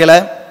குழந்தைகளை.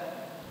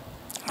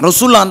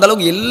 ரசூலுல்லாஹ் அந்த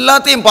அளவுக்கு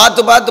எல்லாத்தையும்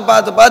பார்த்து பார்த்து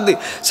பார்த்து பார்த்து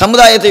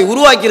சமுதாயத்தை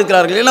உருவாக்கி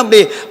இருக்கிறார்கள். எல்லாம்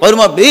அப்படி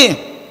வருமா? அப்படி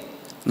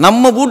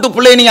நம்ம வீட்டு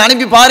பிள்ளைய நீங்கள்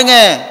அனுப்பி பாருங்க,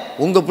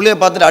 உங்கள் பிள்ளைய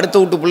பார்த்துட்டு அடுத்த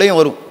வீட்டு பிள்ளையும்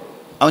வரும்.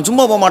 அவன்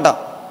சும்மா போக மாட்டான்.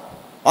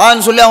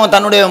 ஆன்னு சொல்லி அவன்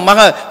தன்னுடைய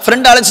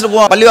ஃப்ரெண்டை அழைச்சிட்டு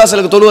போவான்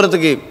பள்ளிவாசலுக்கு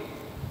தொழுவுறதுக்கு.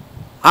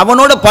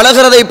 அவனோட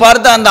பழகிறதை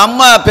பார்த்து அந்த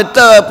அம்மா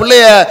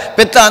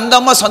பெத்த அந்த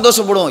அம்மா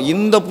சந்தோஷப்படும்.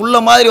 இந்த புள்ள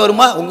மாதிரி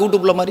வருமா உங்கள்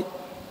வீட்டு புள்ள மாதிரி,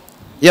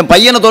 என்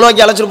பையனை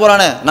தொலைவாக்கி அழைச்சிட்டு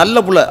போறானே நல்ல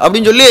புள்ள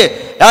அப்படின்னு சொல்லி,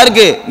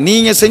 யாருக்கு?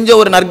 நீங்கள் செஞ்ச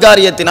ஒரு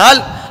நற்காரியத்தினால்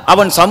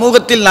அவன்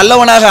சமூகத்தில்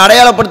நல்லவனாக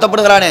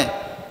அடையாளப்படுத்தப்படுகிறானே,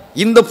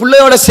 இந்த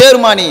பிள்ளையோட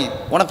சேருமா நீ,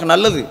 உனக்கு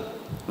நல்லது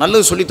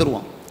சொல்லி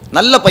தருவான்,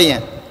 நல்ல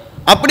பையன்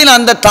அப்படின்னு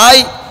அந்த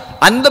தாய்,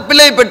 அந்த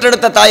பிள்ளையை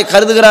பெற்றெடுத்த தாய்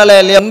கருதுகிறாளே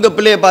இல்லையா? உங்கள்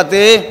பிள்ளையை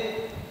பார்த்து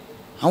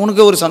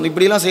அவனுக்கு ஒரு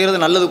இப்படிலாம் செய்கிறது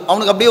நல்லது,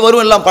 அவனுக்கு அப்படியே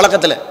வரும் எல்லாம்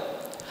பழக்கத்தில்.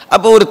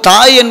 அப்போ ஒரு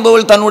தாய்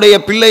என்பவள் தன்னுடைய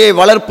பிள்ளையை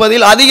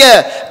வளர்ப்பதில் அதிக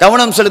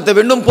கவனம் செலுத்த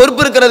வேண்டும்,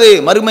 பொறுப்பு இருக்கிறது.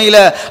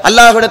 மறுமையில்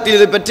அல்லாஹ்விடத்தில்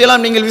இதை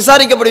பற்றியெல்லாம் நீங்கள்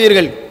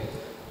விசாரிக்கப்படுவீர்கள்.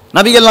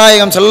 நபிகள்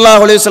நாயகம்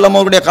ஸல்லல்லாஹு அலைஹி வஸல்லம்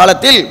அவருடைய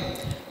காலத்தில்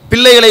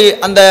பிள்ளைகளை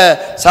அந்த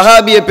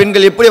சஹாபிய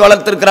பெண்கள் எப்படி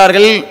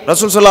வளர்த்திருக்கிறார்கள்?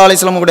 ரசூல் ஸல்லல்லாஹு அலைஹி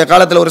வஸல்லம் அவருடைய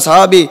காலத்தில் ஒரு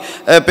சஹாபி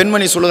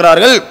பெண்மணி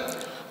சொல்கிறார்கள்,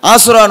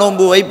 ஆசுரா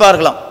நோன்பு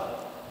வைப்பார்களாம்.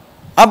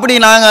 அப்படி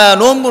நாங்கள்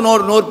நோன்பு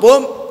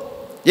நோற்போம்,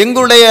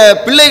 எங்களுடைய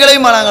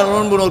பிள்ளைகளையும் நாங்கள்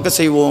நோன்பு நோக்க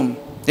செய்வோம்.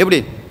 எப்படி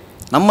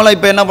நம்மளாம்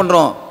இப்போ என்ன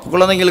பண்ணுறோம்?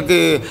 குழந்தைங்களுக்கு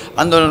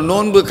அந்த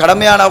நோன்பு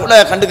கடமையானா கூட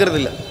கண்டுக்கிறது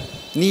இல்லை.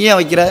 நீ ஏன்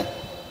வைக்கிற?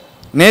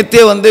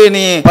 நேற்றே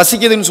நீ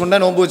பசிக்குதுன்னு சொன்ன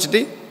நோன்பு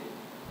வச்சுட்டு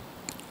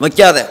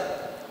வைக்காத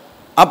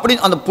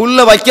அப்படின்னு அந்த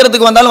புல்லை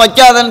வைக்கிறதுக்கு வந்தாலும்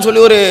வைக்காதன்னு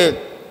சொல்லி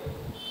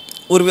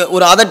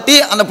ஒரு அதட்டி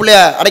அந்த பிள்ளைய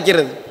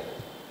அடைக்கிறது.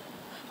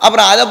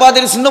 அப்புறம் அதை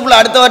பார்த்துட்டு சின்ன பிள்ளை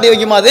அடுத்த வாட்டி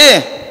வைக்குமாது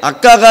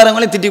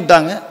அக்காக்காரங்களையும் திட்டி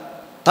விட்டாங்க.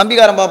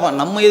 தம்பிக்காரன் பார்ப்பான்,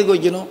 நம்ம எதுக்கு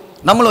வைக்கணும்,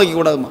 நம்மளும்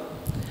வைக்கக்கூடாதுமா.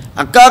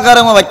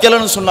 அக்காக்காரங்க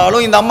வைக்கலன்னு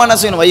சொன்னாலும் இந்த அம்மா என்ன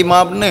செய்யணும், வைமா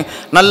அப்படின்னு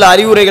நல்ல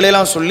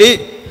அறிவுரைகளெல்லாம் சொல்லி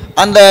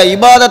அந்த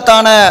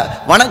இபாதத்தான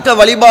வணக்க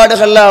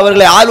வழிபாடுகளில்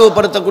அவர்களை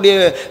ஆர்வப்படுத்தக்கூடிய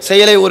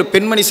செயலை ஒரு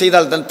பெண்மணி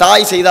செய்தால், தன்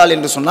தாய் செய்தால்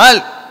என்று சொன்னால்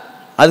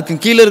அதுக்கு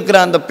கீழே இருக்கிற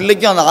அந்த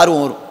பிள்ளைக்கும் அந்த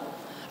ஆர்வம் வரும்.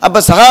 அப்போ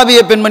சஹாபிய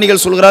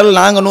பெண்மணிகள் சொல்கிறார்கள்,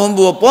 நாங்கள்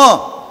நோன்பு வைப்போம்,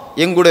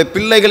 எங்களுடைய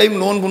பிள்ளைகளையும்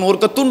நோன்பு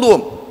நோக்க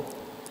தூண்டுவோம்.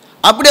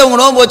 அப்படி அவங்க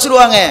நோன்பு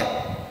வச்சுருவாங்க.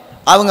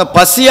 அவங்க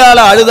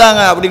பசியால்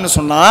அழுதாங்க அப்படின்னு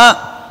சொன்னால்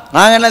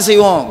நாங்கள் என்ன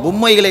செய்வோம்,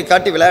 பொம்மைகளை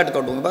காட்டி விளையாட்டு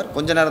காட்டுவோங்க. பார்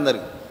கொஞ்சம் நேரம் தான்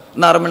இருக்குது,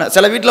 இன்னும் அரை மணி நேரம்.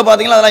 சில வீட்டில்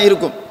பார்த்தீங்கன்னா அதெல்லாம்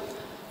இருக்கும்.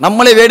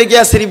 நம்மளே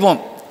வேடிக்கையாக சிரிப்போம்.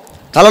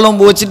 தலை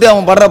நோம்பு வச்சுட்டு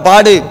அவன் படுற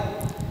பாடு,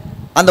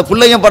 அந்த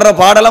பிள்ளைங்க படுற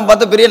பாடெல்லாம்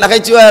பார்த்து பெரிய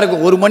நகைச்சுவையாக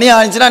இருக்கும். 1 மணி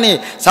ஆனிச்சுன்னா நீ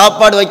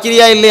சாப்பாடு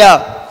வைக்கிறியா இல்லையா,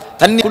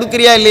 தண்ணி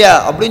கொடுக்குறியா இல்லையா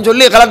அப்படின்னு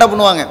சொல்லி கலாட்டா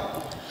பண்ணுவாங்க.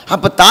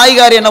 அப்போ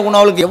தாய்காரி என்ன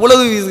பண்ணும், அவளுக்கு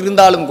எவ்வளவு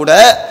இருந்தாலும் கூட,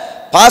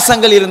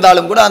 பாசங்கள்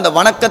இருந்தாலும் கூட அந்த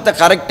வணக்கத்தை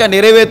கரெக்டாக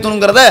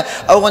நிறைவேற்றணுங்கிறத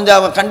அவள்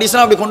கொஞ்சம்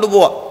கண்டிஷனாக அப்படி கொண்டு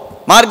போவாள்.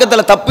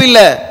 மார்க்கத்தில் தப்பு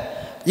இல்லை,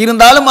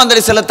 இருந்தாலும்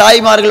அந்த சில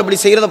தாய்மார்கள் அப்படி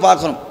செய்கிறத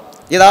பார்க்கணும்.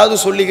 ஏதாவது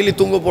சொல்லி கிள்ளி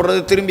தூங்க போடுறது,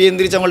 திரும்பி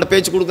எந்திரிச்சு அவங்கள்ட்ட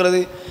பேச்சு கொடுக்குறது,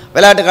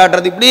 விளையாட்டு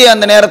காட்டுறது, இப்படியே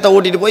அந்த நேரத்தை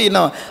ஓட்டிகிட்டு போய்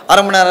இன்னும்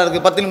அரை மணி நேரம்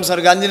இருக்குது, 10 நிமிஷம்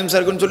இருக்குது, 5 நிமிஷம்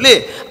இருக்குன்னு சொல்லி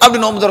அப்படி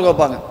நோம்பு திறக்க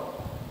வைப்பாங்க.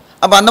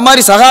 அப்போ அந்த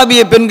மாதிரி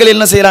சஹாபிய பெண்கள்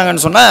என்ன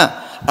செய்கிறாங்கன்னு சொன்னால்,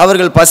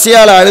 அவர்கள்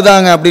பசியால்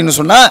அழுதாங்க அப்படின்னு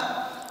சொன்னால்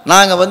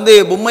நாங்கள்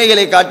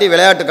பொம்மைகளை காட்டி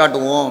விளையாட்டு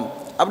காட்டுவோம்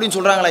அப்படின்னு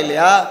சொல்கிறாங்களா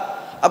இல்லையா?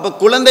 அப்போ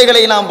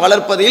குழந்தைகளை நாம்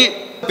வளர்ப்பதில்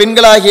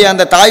பெண்களாகிய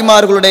அந்த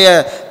தாய்மார்களுடைய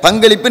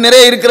பங்களிப்பு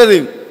நிறைய இருக்கிறது.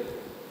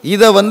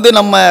 இதை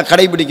நம்ம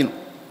கடைபிடிக்கணும்.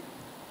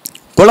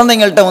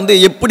 குழந்தைங்கள்ட்ட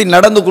எப்படி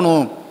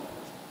நடந்துக்கணும்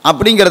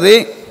அப்படிங்கிறது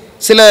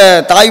சில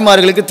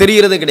தாய்மார்களுக்கு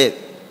தெரிகிறது கிடையாது.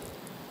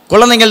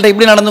 குழந்தைங்கள்ட்ட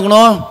எப்படி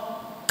நடந்துக்கணும்,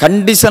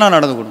 கண்டிஷனாக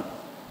நடந்துக்கணும்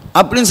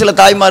அப்படின்னு சில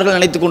தாய்மார்கள்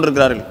நினைத்து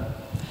கொண்டிருக்கிறார்கள்.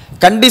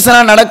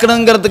 கண்டிஷனாக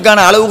நடக்கணுங்கிறதுக்கான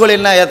அளவுகள்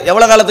என்ன,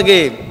 எவ்வளோ காலத்துக்கு?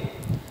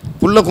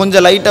 புள்ள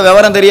கொஞ்சம் லைட்டாக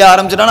விவரம் தெரிய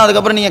ஆரம்பிச்சிட்டானா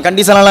அதுக்கப்புறம் நீங்கள்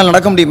கண்டிஷனாலாம்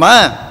நடக்க முடியுமா?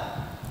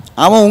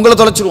 அவன் உங்களை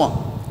தொலைச்சிடுவான்.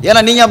 ஏன்னா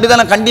நீங்கள் அப்படி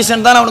தானே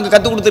கண்டிஷன் தானே அவனுக்கு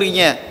கற்றுக்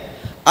கொடுத்துருக்கீங்க.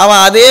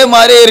 அவன் அதே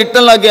மாதிரி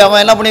ரிட்டர்ன்லாக்கி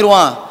அவன் என்ன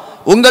பண்ணிடுவான்,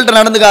 உங்கள்கிட்ட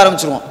நடந்துக்க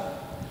ஆரம்பிச்சிருவான்.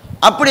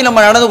 அப்படி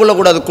நம்ம நடந்து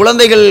கொள்ளக்கூடாது.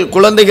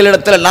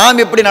 குழந்தைகளிடத்தில்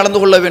நாம் எப்படி நடந்து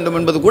கொள்ள வேண்டும்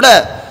என்பது கூட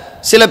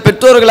சில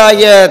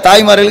பெற்றோர்களாகிய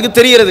தாய்மார்களுக்கு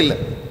தெரிகிறதில்லை.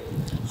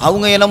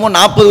 அவங்க என்னமோ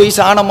 40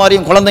 வயசு ஆன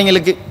மாதிரியும்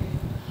குழந்தைங்களுக்கு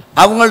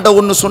அவங்கள்ட்ட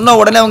ஒன்று சொன்ன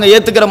உடனே அவங்க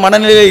ஏற்றுக்கிற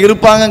மனநிலையில்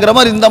இருப்பாங்கங்கிற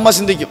மாதிரி இந்த அம்மா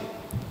சிந்திக்கும்.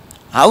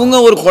 அவங்க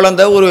ஒரு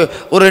குழந்தை,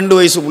 ஒரு 2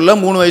 வயசுக்குள்ள,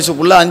 3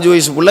 வயசுக்குள்ள, 5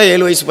 வயசுக்குள்ள,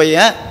 7 வயசு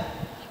பையன்,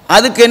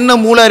 அதுக்கு என்ன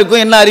மூளை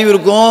இருக்கும், என்ன அறிவு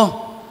இருக்கும்,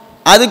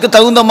 அதுக்கு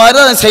தகுந்த மாதிரி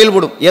தான்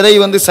செயல்படும். எதை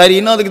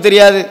சரின்னு அதுக்கு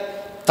தெரியாது,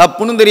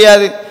 தப்புன்னு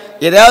தெரியாது,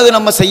 எதாவது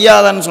நம்ம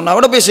செய்யாதான்னு சொன்னால்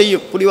கூட போய்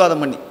செய்யும்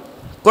பிடிவாதம் பண்ணி.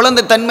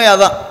 குழந்தை தன்மை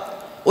அதான்.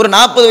 ஒரு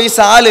 40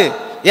 வயசு ஆள்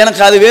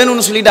எனக்கு அது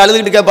வேணும்னு சொல்லிட்டு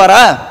அழுதுகிட்டு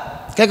கேட்பாரா?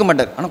 கேட்க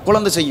மாட்டார். ஆனால்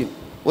குழந்தை செய்யும்.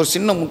 ஒரு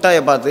சின்ன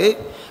முட்டாயை பார்த்து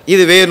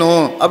இது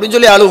வேணும் அப்படின்னு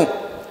சொல்லி அழுவும்.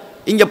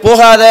 இங்கே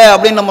போகாத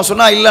அப்படின்னு நம்ம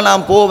சொன்னால் இல்லை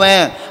நான்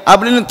போவேன்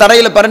அப்படின்னு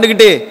தரையில்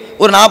பரண்டுக்கிட்டு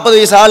ஒரு 40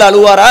 வயசு ஆள்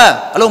அழுவாரா?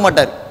 அழுவ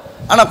மாட்டார்.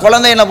 ஆனால்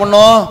குழந்தை என்ன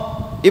பண்ணும்?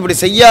 இப்படி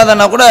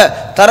செய்யாதன்னா கூட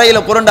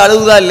தரையில் புரண்டு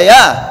அழுகுதா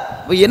இல்லையா?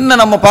 இப்போ என்ன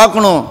நம்ம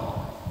பார்க்கணும்?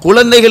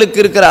 குழந்தைகளுக்கு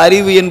இருக்கிற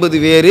அறிவு என்பது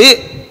வேறு,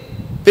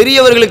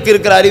 பெரியவர்களுக்கு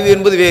இருக்கிற அறிவு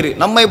என்பது வேறு.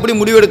 நம்ம எப்படி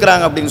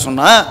முடிவெடுக்கிறாங்க அப்படின்னு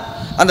சொன்னால்,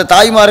 அந்த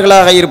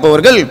தாய்மார்களாக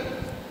இருப்பவர்கள்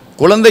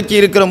குழந்தைக்கு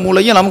இருக்கிற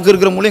மூளையும் நமக்கு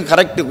இருக்கிற மூளையும்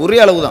கரெக்டு, ஒரே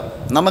அளவு தான்.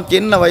 நமக்கு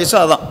என்ன வயசோ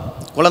அதான்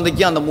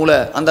குழந்தைக்கு அந்த மூளை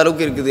அந்த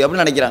அளவுக்கு இருக்குது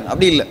அப்படின்னு நினைக்கிறாங்க.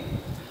 அப்படி இல்லை.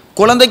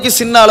 குழந்தைக்கு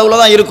சின்ன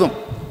அளவில் தான் இருக்கும்.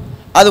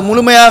 அது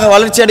முழுமையாக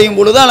வளர்ச்சி அடையும்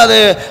பொழுது தான் அது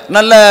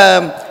நல்ல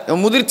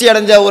முதிர்ச்சி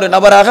அடைஞ்ச ஒரு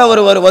நபராக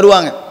அவர்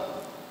வருவாங்க,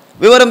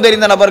 விவரம்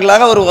தெரிந்த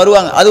நபர்களாக அவர்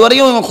வருவாங்க. அது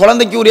வரையும் இவங்க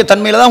குழந்தைக்கு உரிய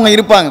தன்மையில் தான் அவங்க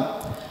இருப்பாங்க.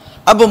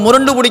 அப்போ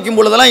முரண்டு பிடிக்கும்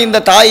பொழுதெல்லாம்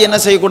இந்த தாய் என்ன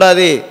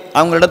செய்யக்கூடாது?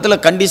 அவங்க இடத்துல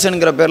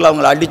கண்டிஷனுங்கிற பேரில்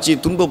அவங்கள அடித்து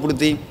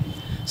துன்பப்படுத்தி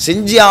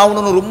செஞ்சு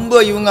ஆகணும்னு ரொம்ப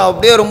இவங்க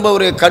அப்படியே ரொம்ப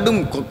ஒரு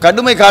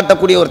கடுமை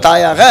காட்டக்கூடிய ஒரு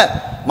தாயாக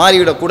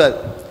மாறிவிடக்கூடாது.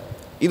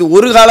 இது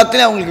ஒரு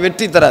காலத்திலே அவங்களுக்கு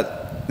வெற்றி தராது.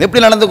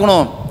 எப்படி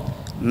நடந்துக்கணும்?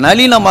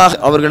 நளினமாக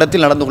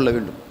அவர்களிடத்தில் நடந்து கொள்ள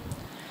வேண்டும்.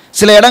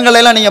 சில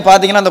இடங்கள்லாம் நீங்கள்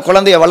பார்த்தீங்கன்னா அந்த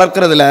குழந்தைய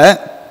வளர்க்குறதுல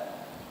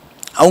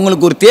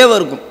அவங்களுக்கு ஒரு தேவை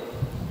இருக்கும்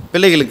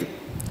பிள்ளைகளுக்கு.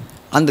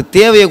 அந்த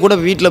தேவையை கூட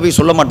வீட்டில் போய்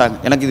சொல்ல மாட்டாங்க,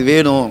 எனக்கு இது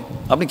வேணும்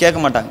அப்படின்னு கேட்க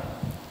மாட்டாங்க.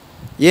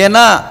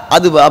 ஏன்னா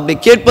அது அப்படி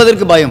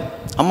கேட்பதற்கு பயம்.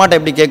 அம்மாட்ட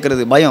எப்படி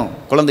கேட்குறது பயம்,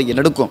 குழந்தைக்கு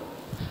நடுக்கும்.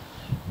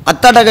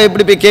 அத்தாட்ட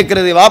எப்படி போய்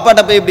கேட்குறது,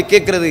 வாப்பாட்ட போய் எப்படி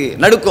கேட்குறது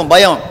நடுக்கும்,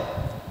 பயம்.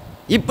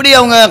 இப்படி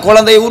அவங்க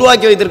குழந்தையை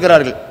உருவாக்கி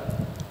வைத்திருக்கிறார்கள்.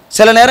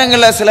 சில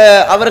நேரங்களில் சில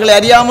அவர்களை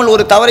அறியாமல்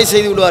ஒரு தவறை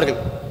செய்து விடுவார்கள்.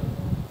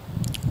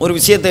 ஒரு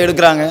விஷயத்தை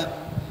எடுக்கிறாங்க,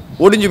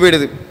 ஒடிஞ்சு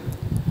போயிடுது.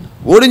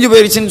 ஒடிஞ்சு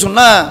போயிடுச்சுன்னு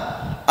சொன்னால்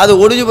அது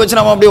ஒடிஞ்சு போச்சு,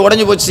 நம்ம அப்படியே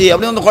உடஞ்சி போச்சு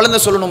அப்படின்னு வந்து குழந்தை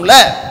சொல்லணும்ல.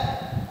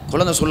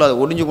 குழந்தை சொல்லாது,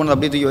 ஒடிஞ்சு போனது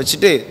அப்படியே தூக்கி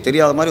வச்சுட்டு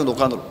தெரியாத மாதிரி வந்து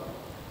உட்காந்துடும்.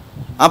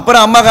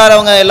 அப்புறம்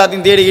அம்மாக்காரவங்க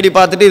எல்லாத்தையும் தேடி இடி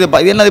பார்த்துட்டு இது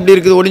என்னது இப்படி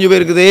இருக்குது, ஒடிஞ்சு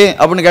போயிருக்குது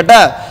அப்படின்னு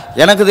கேட்டால்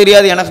எனக்கு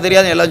தெரியாது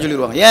எல்லாம்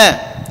சொல்லிடுவாங்க. ஏன்?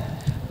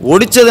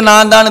 ஒடிச்சது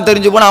நான் தான்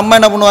தெரிஞ்சு போனால் அம்மா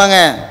என்ன பண்ணுவாங்க?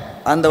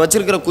 அந்த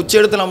வச்சிருக்கிற குச்சி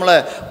எடுத்து நம்மளை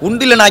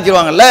உண்டில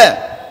நாக்கிடுவாங்கல்ல.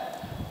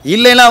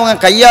 இல்லைன்னா அவங்க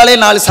கையாலே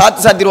 4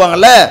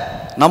 சாத்திடுவாங்கல்ல.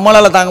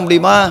 நம்மளால் தாங்க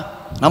முடியுமா?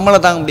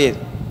 நம்மளால் தாங்க முடியாது.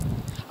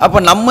 அப்போ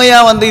நம்மையா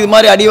வந்து இது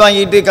மாதிரி அடி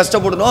வாங்கிட்டு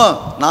கஷ்டப்படணும்?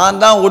 நான்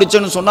தான்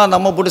ஒடிச்சேன்னு சொன்னால்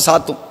நம்ம போட்டு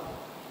சாத்தும்,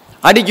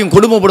 அடிக்கும்,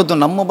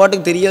 கொடுமைப்படுத்தும். நம்ம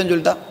பாட்டுக்கு தெரியாதுன்னு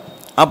சொல்லிட்டா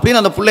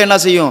அப்படின்னு அந்த பிள்ளை என்ன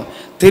செய்யும்?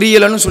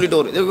 தெரியலைன்னு சொல்லிட்டு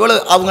வரும். இவ்வளோ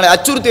அவங்களை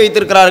அச்சுறுத்தி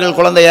வைத்திருக்கிறார்கள்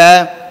குழந்தைய.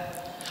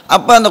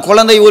 அப்போ அந்த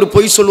குழந்தை ஒரு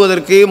பொய்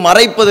சொல்வதற்கு,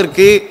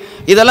 மறைப்பதற்கு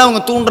இதெல்லாம்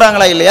அவங்க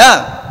தூண்டுறாங்களா இல்லையா?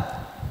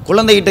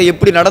 குழந்தைகிட்ட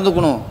எப்படி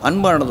நடந்துக்கணும்?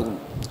 அன்பாக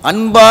நடந்துக்கணும்.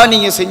 அன்பாக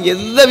நீங்கள் செஞ்ச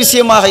எந்த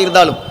விஷயமாக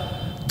இருந்தாலும்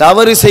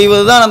தவறு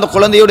செய்வது தான் அந்த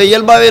குழந்தையோட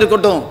இயல்பாகவே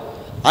இருக்கட்டும்.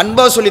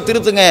 அன்பாக சொல்லி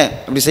திருத்துங்க.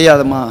 இப்படி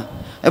செய்யாதம்மா,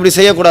 இப்படி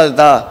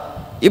செய்யக்கூடாதுதா,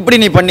 இப்படி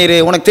நீ பண்ணிடு,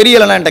 உனக்கு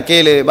தெரியலைன்னா என்கிட்ட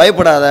கேளு,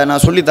 பயப்படாத,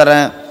 நான்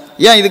சொல்லித்தரேன்,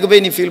 ஏன் இதுக்கு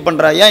போய் நீ ஃபீல்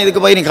பண்ணுற, ஏன்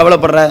இதுக்கு போய் நீ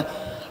கவலைப்படுற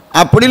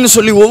அப்படின்னு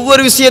சொல்லி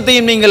ஒவ்வொரு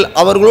விஷயத்தையும் நீங்கள்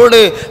அவர்களோடு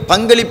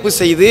பங்களிப்பு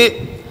செய்து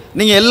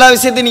நீங்கள் எல்லா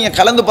விஷயத்தையும் நீங்கள்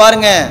கலந்து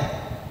பாருங்கள்.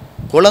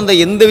 குழந்தை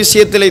எந்த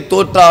விஷயத்தில்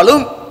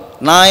தோற்றாலும்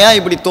நான் ஏன்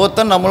இப்படி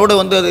தோத்தேன் நம்மளோட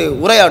வந்து அது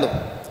உரையாடும்.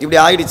 இப்படி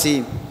ஆயிடுச்சு,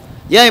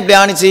 ஏன் இப்படி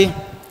ஆணிச்சு,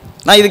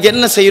 நான் இதுக்கு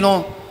என்ன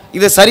செய்யணும்,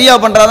 இதை சரியாக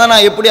பண்ணுறாதான்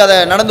நான் எப்படி அதை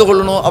நடந்து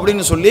கொள்ளணும்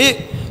அப்படின்னு சொல்லி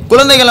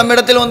குழந்தைகள் நம்ம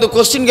இடத்துல வந்து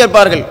கொஸ்டின்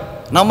கேட்பார்கள்.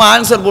 நம்ம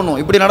ஆன்சர்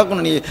பண்ணுவோம். இப்படி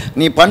நடக்கணும்,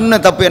 நீ பண்ண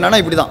தப்பு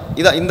என்னன்னா இப்படி தான்,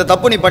 இதான் இந்த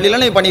தப்பு நீ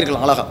பண்ணலாம், நீ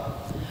பண்ணியிருக்கலாம் அழகா,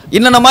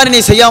 இன்னொன்ன மாதிரி நீ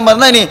செய்யாமல்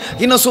இருந்தால் நீ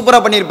இன்னும்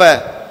சூப்பராக பண்ணியிருப்ப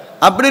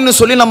அப்படின்னு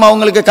சொல்லி நம்ம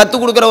அவங்களுக்கு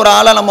கற்றுக் கொடுக்குற ஒரு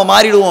ஆளாக நம்ம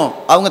மாறிடுவோம்.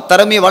 அவங்க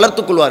திறமையை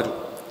வளர்த்து கொள்வார்கள்.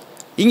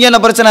 இங்கே என்ன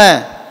பிரச்சனை?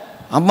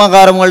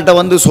 அம்மாக்காரவங்கள்ட்ட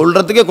வந்து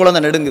சொல்கிறதுக்கே குழந்தை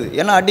நெடுங்குது.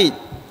 ஏன்னா அடி.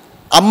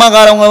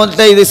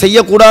 அம்மாக்காரவங்கள்ட்ட இது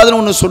செய்யக்கூடாதுன்னு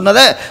ஒன்று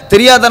சொன்னதை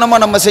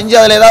தெரியாதனமாக நம்ம செஞ்சு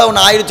அதில் ஏதாவது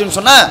ஒன்று ஆயிடுச்சுன்னு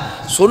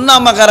சொன்ன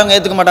அம்மாக்காரவங்க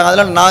ஏற்றுக்க மாட்டாங்க.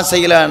 அதில் நான்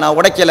செய்யலை, நான்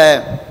உடைக்கலை,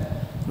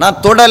 நான்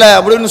தொடலை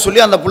அப்படின்னு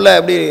சொல்லி அந்த பிள்ளை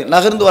அப்படி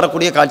நகர்ந்து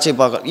வரக்கூடிய காட்சியை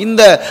பார்க்க.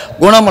 இந்த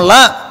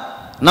குணமெல்லாம்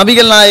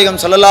நபிகள் நாயகம்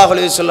ஸல்லல்லாஹு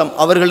அலைஹி வஸல்லம்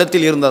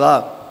அவர்களிடத்தில் இருந்ததா?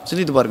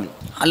 சிந்தித்து பாருங்கள்.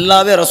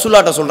 அல்லாஹ்வே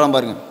ரசூல்லாட்ட சொல்கிறான்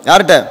பாருங்க.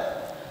 யார்கிட்ட?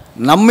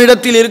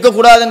 நம்மிடத்தில்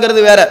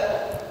இருக்கக்கூடாதுங்கிறது வேற.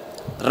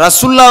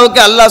 ரசூல்லாவுக்கு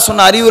அல்லாஹ்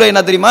சொன்ன அறிவுரை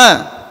என்ன தெரியுமா?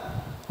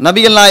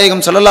 நபிகள்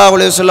நாயகம் ஸல்லல்லாஹு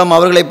அலைஹி வஸல்லம்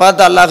அவர்களை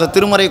பார்த்து அல்லாஹ்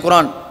திருமறை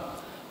குர்ஆன்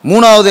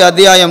 3வது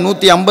அத்தியாயம்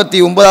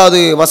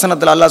 159வது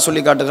வசனத்தில் அல்லாஹ்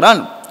சொல்லி காட்டுகிறான்,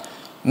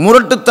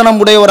 முரட்டுத்தனம்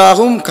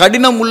உடையவராகவும்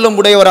கடினம் உள்ளம்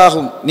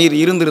உடையவராகவும் நீர்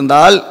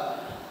இருந்திருந்தால்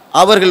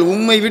அவர்கள்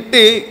உம்மை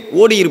விட்டு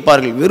ஓடி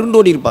இருப்பார்கள்,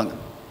 வெறுண்டோடி இருப்பாங்க.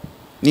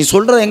 நீ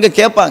சொல்கிறத எங்கே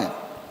கேட்பாங்க,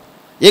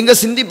 எங்கே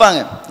சிந்திப்பாங்க?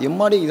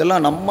 எம்மாடி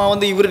இதெல்லாம் நம்ம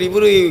வந்து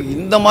இவர்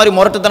இந்த மாதிரி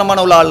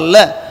முரட்டுத்தனமான உள்ள ஆள்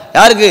இல்லை.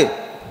 யாருக்கு?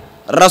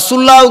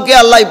 ரசுல்லாவுக்கே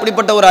அல்லாஹ்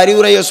இப்படிப்பட்ட ஒரு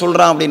அறிவுரையை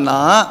சொல்கிறான் அப்படின்னா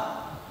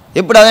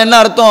எப்படி? அது என்ன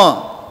அர்த்தம்?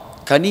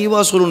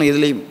 கனிவாக சொல்லணும்.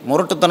 இதுலேயும்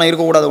முரட்டுத்தனம்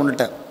இருக்கக்கூடாது,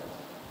 உன்னிட்ட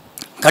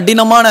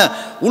கடினமான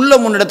உள்ள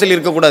முன்னிடத்தில்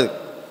இருக்கக்கூடாது.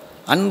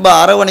 அன்பை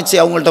அரவணைச்சு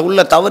அவங்கள்ட்ட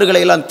உள்ள தவறுகளை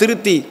எல்லாம்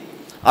திருத்தி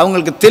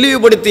அவங்களுக்கு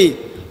தெளிவுபடுத்தி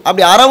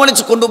அப்படி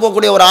அரவணைச்சு கொண்டு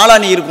போகக்கூடிய ஒரு ஆளா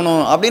நீ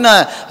இருக்கணும் அப்படின்னு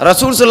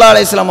ரசூல் ஸல்லல்லாஹு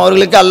அலைஹி வஸல்லம்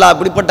அவர்களுக்கு அல்லாஹ்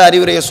அப்படிப்பட்ட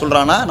அறிவுரையை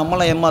சொல்கிறானா?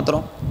 நம்மளாம்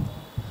ஏமாத்துறோம்.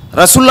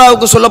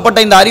 ரசூல்லாவுக்கு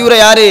சொல்லப்பட்ட இந்த அறிவுரை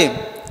யாரு?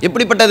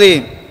 எப்படிப்பட்டது?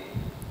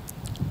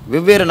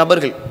 வெவ்வேறு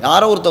நபர்கள்,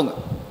 யாரோ ஒருத்தவங்க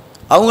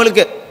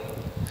அவங்களுக்கு.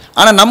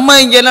 ஆனால் நம்ம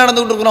இங்கே என்ன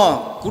நடந்துக்கிட்டு இருக்கிறோம்,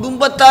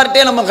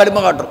 குடும்பத்தார்கிட்டே நம்ம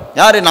கடுமை காட்டுறோம்.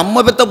 யார்?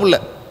 நம்ம பெத்த புள்ள.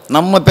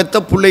 நம்ம பெத்த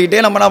பிள்ளைகிட்டே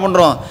நம்ம என்ன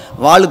பண்ணுறோம்,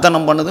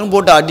 வாழுத்தனம் பண்ணுதுன்னு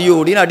போட்டு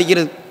அடியோடின்னு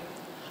அடிக்கிறது.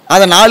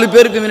 அதை 4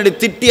 பேருக்கு முன்னாடி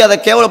திட்டி அதை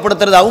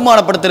கேவலப்படுத்துறது,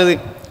 அவமானப்படுத்துறது.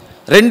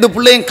 2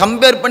 பிள்ளையும்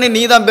கம்பேர் பண்ணி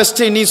நீ தான்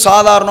பெஸ்ட்டு, நீ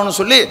சாதாரணம்னு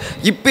சொல்லி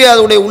இப்போ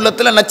அதோடைய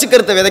உள்ளத்தில்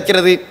நச்சுக்கருத்தை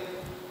விதைக்கிறது.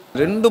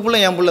 2 பிள்ளை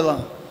என் பிள்ளை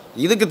தான்,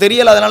 இதுக்கு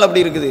தெரியலை அதனால்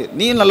அப்படி இருக்குது,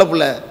 நீ நல்ல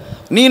பிள்ளை,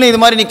 நீனு இது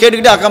மாதிரி நீ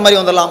கேட்டுக்கிட்டு அக்கா மாதிரி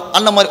வந்துடலாம்,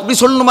 அண்ணன் மாதிரி இப்படி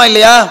சொல்லணுமா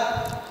இல்லையா?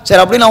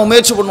 சரி, அப்படி நான்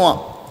முயற்சி பண்ணுவான்.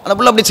 அந்த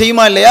பிள்ளை அப்படி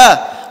செய்யுமா இல்லையா?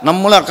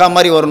 நம்மளும் அக்கா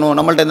மாதிரி வரணும்,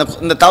 நம்மள்ட்ட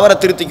இந்த தவறை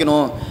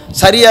திருத்திக்கணும்,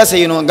 சரியாக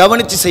செய்யணும்,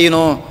 கவனித்து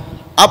செய்யணும்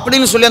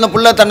அப்படின்னு சொல்லி அந்த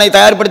பிள்ளை தன்னை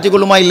தயார்படுத்தி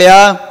கொள்ளுமா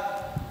இல்லையா?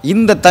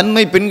 இந்த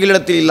தன்மை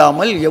பெண்களிடத்தில்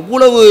இல்லாமல்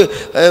எவ்வளவு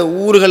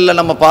ஊர்களில்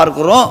நம்ம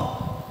பார்க்குறோம்.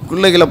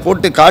 பிள்ளைகளை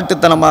போட்டு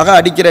காட்டுத்தனமாக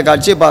அடிக்கிற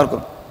காட்சியை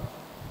பார்க்குறோம்.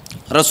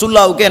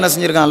 ரசூல்லாவுக்கு என்ன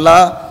செஞ்சுருக்கான்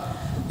அல்லாஹ்?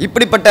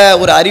 இப்படிப்பட்ட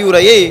ஒரு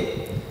அறிவுரையை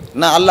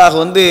அல்லாஹ்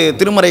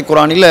திருமறை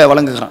குர்ஆனில்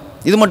வழங்குகிறான்.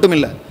 இது மட்டும்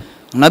இல்லை,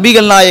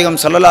 நபிகள்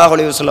நாயகம் ஸல்லல்லாஹு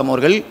அலைஹி வஸல்லம்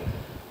அவர்கள்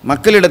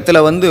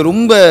மக்களிடத்தில்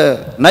ரொம்ப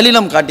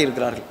நளினம்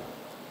காட்டியிருக்கிறார்கள்.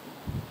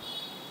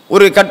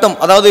 ஒரு கட்டம்,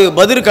 அதாவது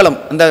பத்ர் களம்,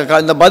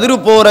 இந்த பத்ர்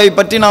போரை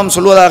பற்றி நாம்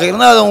சொல்வதாக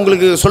இருந்தால் அதை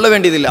உங்களுக்கு சொல்ல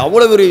வேண்டியதில்லை,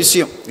 அவ்வளோ ஒரு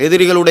விஷயம்.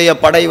 எதிரிகளுடைய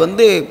படை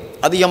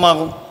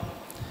அதிகமாகும்,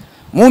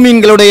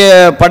 மூமின்களுடைய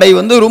படை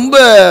ரொம்ப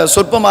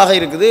சொற்பமாக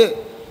இருக்குது.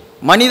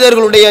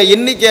 மனிதர்களுடைய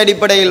எண்ணிக்கை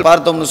அடிப்படையில்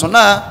பார்த்தோம்னு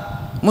சொன்னால்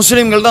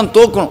முஸ்லீம்கள் தான்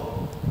தோக்கணும்.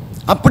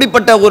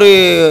 அப்படிப்பட்ட ஒரு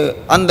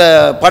அந்த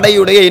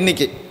படையுடைய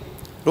எண்ணிக்கை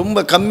ரொம்ப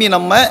கம்மி,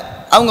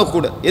 அவங்க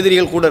கூட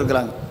எதிரிகள் கூட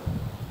இருக்கிறாங்க.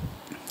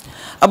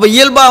 அப்போ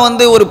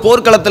இயல்பாக ஒரு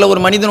போர்க்களத்தில் ஒரு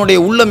மனிதனுடைய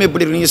உள்ளம்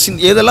எப்படி இருக்கு,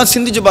 நீங்கள் இதெல்லாம்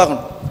சிந்திச்சு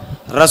பார்க்கணும்.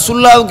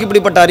 ரசூல்லாவுக்கு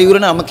இப்படிப்பட்ட அறிவுரை,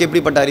 நமக்கு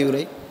எப்படிப்பட்ட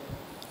அறிவுரை?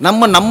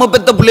 நம்ம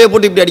பெத்த பிள்ளையை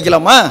போட்டு இப்படி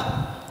அடிக்கலாமா?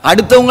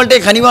 அடுத்தவங்கள்ட்ட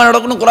கனிவாக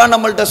நடக்கணும் குர்ஆன்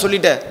நம்மள்கிட்ட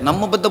சொல்லிட்டேன்,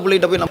 நம்ம பெத்த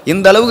பிள்ளைகிட்ட போய்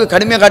இந்த அளவுக்கு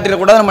கடுமையாக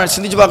காட்டிடக்கூடாது, நம்ம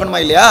சிந்திச்சு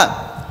பார்க்கணுமா இல்லையா?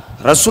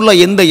 ரசூல்லா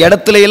எந்த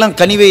இடத்துல எல்லாம்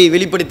கனிவை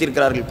வெளிப்படுத்தி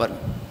இருக்கிறார்கள்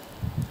பாருங்கள்.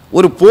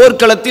 ஒரு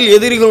போர்க்களத்தில்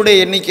எதிரிகளுடைய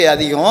எண்ணிக்கை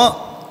அதிகம்,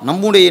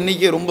 நம்முடைய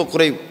எண்ணிக்கை ரொம்ப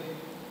குறைவு.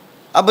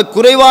 அப்போ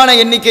குறைவான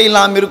எண்ணிக்கையில்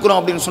நாம் இருக்கிறோம்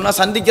அப்படின்னு சொன்னால்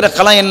சந்திக்கிற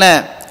களம் என்ன?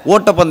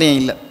 ஓட்டப்பந்தயம்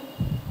இல்லை.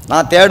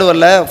 நான் 3rd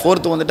வரல,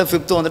 4th வந்துட்டு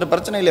 5th வந்துட்டு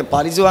பிரச்சனை இல்லை,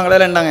 பரிசு வாங்கல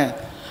என்னங்க,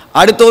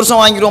 அடுத்த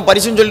வருஷம் வாங்கிடுவோம்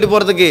பரிசுன்னு சொல்லிட்டு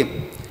போகிறதுக்கு.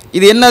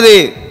 இது என்னது?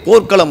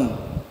 போர்க்களம்.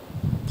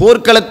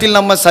 போர்க்களத்தில்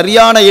நம்ம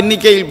சரியான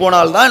எண்ணிக்கையில்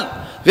போனால்தான்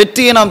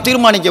வெற்றியை நாம்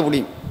தீர்மானிக்க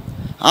முடியும்.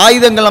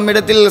 ஆயுதங்கள்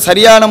நம்மிடத்தில்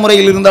சரியான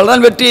முறையில்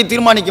இருந்தால்தான் வெற்றியை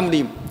தீர்மானிக்க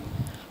முடியும்.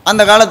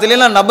 அந்த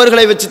காலத்திலலாம்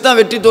நபர்களை வச்சு தான்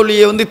வெற்றி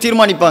தோல்வியை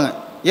தீர்மானிப்பாங்க.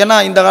 ஏன்னா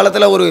இந்த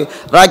காலத்தில் ஒரு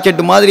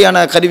ராக்கெட்டு மாதிரியான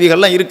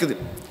கருவிகள்லாம் இருக்குது,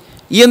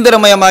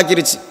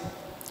 இயந்திரமயமாக்கிருச்சு.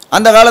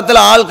 அந்த காலத்தில்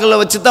ஆட்களை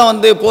வச்சு தான்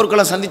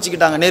போர்க்களம்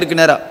சந்திச்சுக்கிட்டாங்க நேருக்கு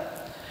நேராக.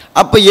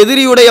 அப்போ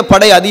எதிரியுடைய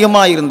படை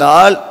அதிகமாக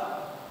இருந்தால்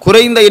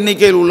குறைந்த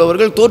எண்ணிக்கையில்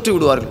உள்ளவர்கள் தோற்று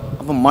விடுவார்கள்.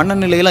 அப்போ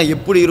மனநிலையெல்லாம்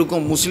எப்படி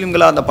இருக்கும்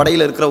முஸ்லீம்களாக அந்த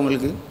படையில்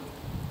இருக்கிறவங்களுக்கு?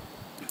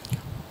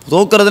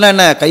 தோக்கிறதுனா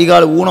என்ன,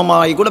 கைகால்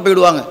ஊனமாகி கூட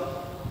போயிடுவாங்க.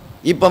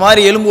 இப்போ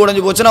மாதிரி எலும்பு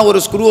உடைஞ்சு போச்சுன்னா ஒரு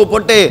ஸ்க்ரூவை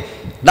போட்டு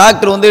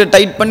டாக்டர்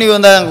டைட் பண்ணி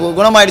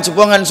குணமாயிடுச்சு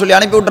போங்கன்னு சொல்லி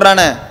அனுப்பி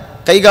விட்டுறானே,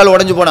 கை கால்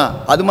உடஞ்சி போனா.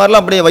 அது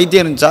மாதிரிலாம் அப்படியே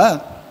வைத்தியம் இருந்துச்சா?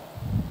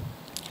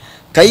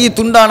 கை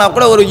துண்டானா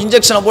கூட ஒரு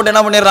இன்ஜெக்ஷனை போட்டு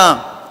என்ன பண்ணிடுறான்,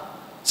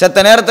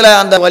 செத்த நேரத்தில்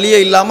அந்த வலியை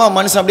இல்லாமல்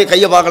மனுஷன் அப்படியே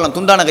கையை பார்க்கலாம்,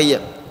 துண்டான கையை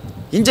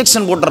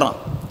இன்ஜெக்ஷன் போட்டுறான்.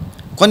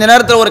 கொஞ்ச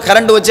நேரத்தில் ஒரு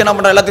கரண்ட் வச்சு என்ன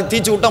பண்ணுறான், எல்லாத்தையும்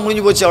தீச்சு விட்டா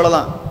முடிஞ்சு போச்சு,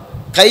 அவ்வளோதான்.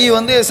 கை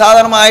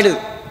சாதாரணமாக ஆயிடுது.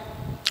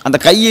 அந்த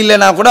கை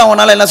இல்லைன்னா கூட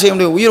அவனால் என்ன செய்ய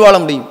முடியும், உயிர் வாழ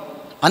முடியும்.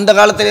 அந்த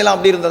காலத்திலலாம்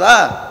அப்படி இருந்ததா?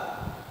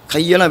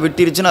 கையெல்லாம்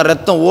வெட்டிருச்சுன்னா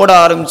ரத்தம் ஓட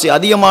ஆரம்பித்து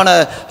அதிகமான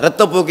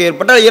இரத்தப்போக்கு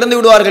ஏற்பட்டால் இறந்து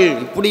விடுவார்கள்.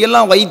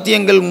 இப்படியெல்லாம்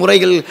வைத்தியங்கள்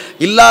முறைகள்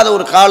இல்லாத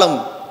ஒரு காலம்.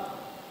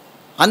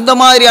 அந்த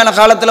மாதிரியான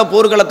காலத்தில்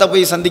போர்க்களத்தை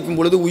போய் சந்திக்கும்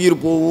பொழுது உயிர்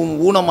போகும்,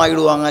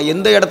 ஊனமாகிடுவாங்க,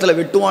 எந்த இடத்துல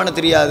வெட்டுவான்னு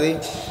தெரியாது.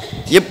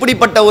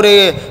 எப்படிப்பட்ட ஒரு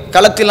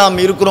களத்தில்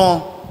நாம் இருக்கிறோம்,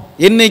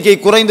 எண்ணிக்கை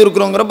குறைந்து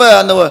இருக்கிறோங்கிறப்ப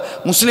அந்த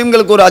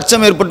முஸ்லீம்களுக்கு ஒரு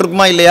அச்சம்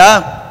ஏற்பட்டிருக்குமா இல்லையா?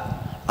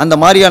 அந்த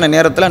மாதிரியான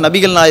நேரத்தில்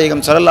நபிகள்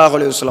நாயகம் ஸல்லல்லாஹு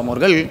அலைஹி வஸல்லம்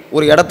அவர்கள்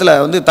ஒரு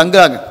இடத்துல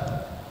தங்குறாங்க.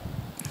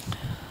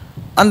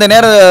 அந்த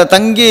நேரம்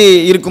தங்கி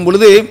இருக்கும்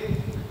பொழுது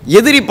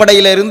எதிரி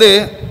படையிலிருந்து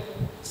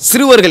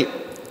சிறுவர்கள்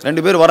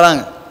 2 பேர்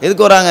வர்றாங்க.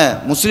 எதுக்கு வராங்க?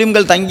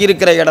 முஸ்லீம்கள்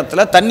தங்கியிருக்கிற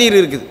இடத்துல தண்ணீர்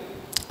இருக்குது,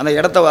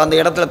 அந்த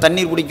இடத்துல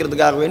தண்ணீர்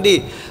குடிக்கிறதுக்காக வேண்டி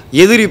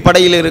எதிரி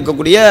படையில்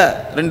இருக்கக்கூடிய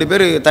 2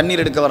 பேர்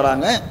தண்ணீர் எடுக்க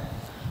வர்றாங்க.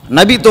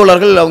 நபி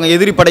தோழர்கள் அவங்க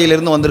எதிரி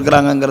படையிலிருந்து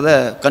வந்திருக்கிறாங்கங்கிறத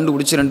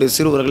கண்டுபிடிச்சி 2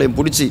 சிறுவர்களையும்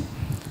பிடிச்சி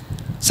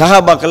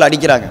சஹாபாக்கள்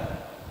அடிக்கிறாங்க.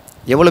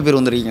 எவ்வளோ பேர்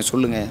வந்துருக்கீங்க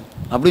சொல்லுங்கள்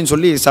அப்படின்னு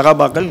சொல்லி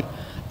சஹாபாக்கள்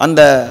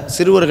அந்த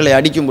சிறுவர்களை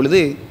அடிக்கும்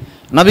பொழுது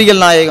நபிகள்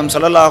நாயகம்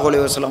ஸல்லல்லாஹு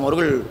அலைஹி வஸல்லம்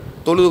அவர்கள்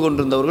தொழுது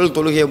கொண்டிருந்தவர்கள்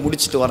தொழுகையை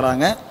முடிச்சுட்டு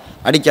வர்றாங்க.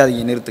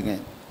 அடிக்காதீங்க, நிறுத்துங்க.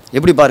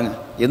 எப்படி பாருங்கள்,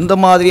 எந்த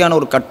மாதிரியான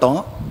ஒரு கட்டம்.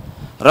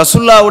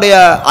 ரசூல்லாவுடைய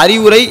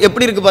அறிவுரை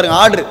எப்படி இருக்குது பாருங்கள்,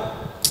 ஆர்டர்,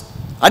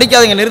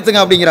 அடிக்காதீங்க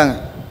நிறுத்துங்க அப்படிங்கிறாங்க.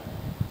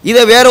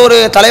 இதை வேற ஒரு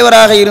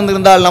தலைவராக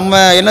இருந்திருந்தால் நம்ம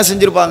என்ன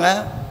செஞ்சுருப்பாங்க?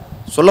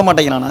 சொல்ல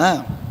மாட்டேங்கிறானா,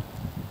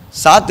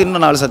 சாத்து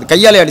இன்னும் 4 சாத்து,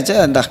 கையாலே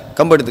அடித்த இந்த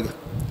கம்பு எடுத்துக்கு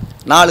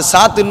 4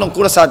 சாத்து இன்னும்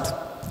கூட சாத்து,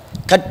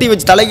 கட்டி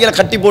வச்சு தலைகீழ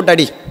கட்டி போட்டு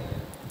அடி,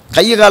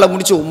 கையை காலை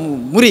முடிச்சு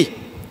முறி,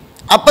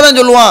 அப்போ தான்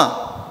சொல்லுவான்.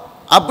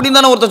 அப்படின்னு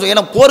தானே ஒருத்தர்,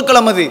 ஏன்னா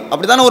போர்க்களம் அது,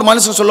 அப்படி தானே ஒரு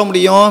மனுஷன் சொல்ல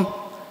முடியும்.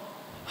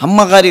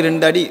 அம்மாக்காரி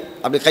 2 அடி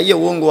அப்படி கையை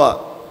ஓங்குவா,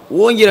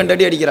 ஓங்கி 2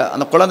 அடி அடிக்கிறா,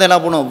 அந்த குழந்தை என்ன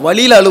பண்ணும்,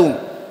 வழியில் அழுவும்.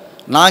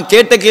 நான்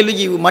கேட்ட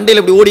கேள்விக்கு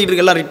மண்டையில் இப்படி ஓடிட்டு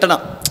இருக்கலாம் ரிட்டனா.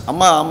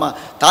 அம்மா அம்மா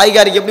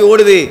தாய்காரிக்கு எப்படி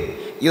ஓடுது,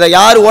 இதை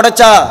யார்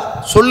உடைச்சா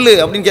சொல்லு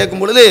அப்படின்னு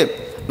கேட்கும் பொழுது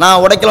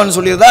நான் உடைக்கலான்னு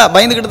சொல்லியிருந்தா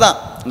பயந்துக்கிட்டு தான்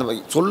அந்த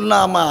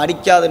சொல்லாமல்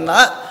அடிக்காதுன்னா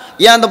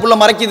ஏன் அந்த புள்ள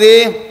மறைக்குது?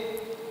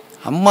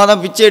 அம்மா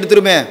தான் பிச்சை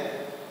எடுத்துருமே,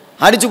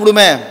 அடிச்சு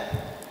விடுமே.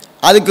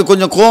 அதுக்கு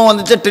கொஞ்சம் கோவம்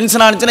வந்துச்சு,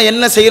 டென்ஷன் ஆனிச்சுன்னா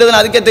என்ன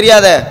செய்யறதுன்னு அதுக்கே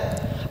தெரியாத.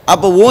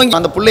 அப்போ ஓங்கி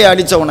அந்த பிள்ளையை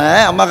அடித்தவனை,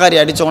 அம்மாக்காரி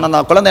அடித்தவனை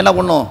அந்த குழந்தை என்ன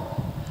பண்ணும்?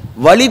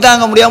 வலி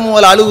தாங்க முடியாமல்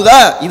முதல்ல அழுகுதா?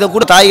 இதை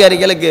கூட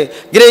தாய்காரிகளுக்கு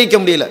கிரகிக்க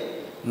முடியல.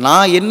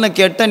 நான் என்ன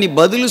கேட்டேன், நீ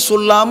பதில்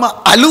சொல்லாமல்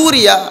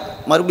அழுவுறியா?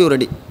 மறுபடியும் ஒரு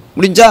அடி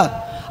முடிஞ்சா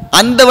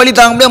அந்த வழி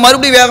தாங்க முடியாது,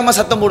 மறுபடியும் வேகமாக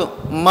சத்தம் போடும்.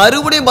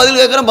 மறுபடியும் பதில்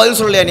கேட்குறேன், பதில்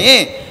சொல்லலையா நீ?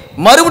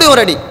 மறுபடியும்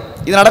ஒரு அடி.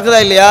 இது நடக்குதா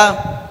இல்லையா?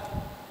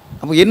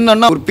 அப்போ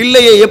என்னன்னா ஒரு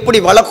பிள்ளையை எப்படி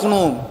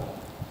வளர்க்கணும்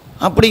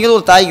அப்படிங்கிறது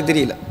ஒரு தாய்க்கு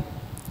தெரியல.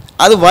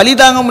 அது வலி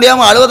தாங்க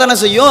முடியாமல் அழுவதானே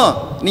செய்யும்.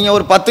 நீங்கள்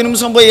ஒரு 10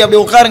 நிமிஷம் போய் அப்படி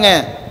உட்காருங்க,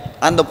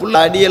 அந்த புள்ள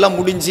அடியெல்லாம்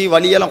முடிஞ்சு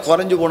வலியெல்லாம்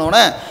குறைஞ்சி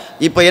போனோன்னே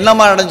இப்போ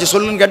என்னம்மா நடந்துச்சு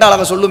சொல்லுன்னு கேட்டால்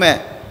அழகாக சொல்லுமே.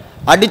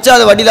 அடித்தா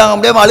அது வலி தாங்க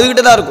முடியாமல்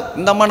அழுதுகிட்டு தான் இருக்கும்.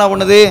 இந்த அம்மா என்ன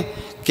பண்ணுது,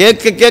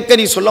 கேட்க கேட்க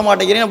நீ சொல்ல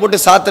மாட்டேங்கிறீன்னு போட்டு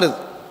சாத்துறது.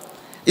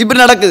 இப்படி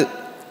நடக்குது.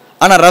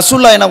 ஆனால்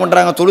ரசூல்லா என்ன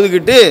பண்ணுறாங்க,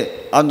 தொழுதுகிட்டு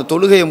அந்த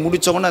தொழுகையை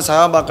முடித்தவொன்னே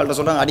சஹாபாக்கள்கிட்ட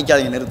சொல்கிறாங்க,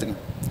 அடிக்காதீங்க, நிறுத்துங்க.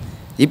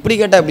 இப்படி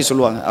கேட்டால் எப்படி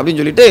சொல்லுவாங்க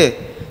அப்படின்னு சொல்லிட்டு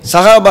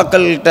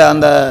சஹாபாக்கள்கிட்ட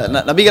அந்த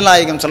நபிகள்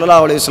நாயகம்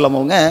ஸல்லல்லாஹு அலைஹி வஸல்லம்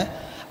அவங்க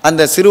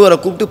அந்த சிறுவரை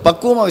கூப்பிட்டு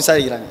பக்குவமாக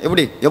விசாரிக்கிறாங்க.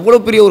 எப்படி, எவ்வளோ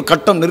பெரிய ஒரு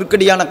கட்டம்,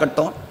 நெருக்கடியான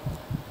கட்டம்.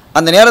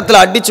 அந்த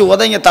நேரத்தில் அடித்து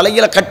உதைங்க,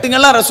 தலையில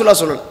கட்டுங்கெல்லாம் ரசூலா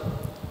சொல்லலை.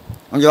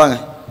 அங்கே வாங்க,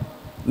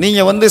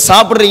 நீங்கள்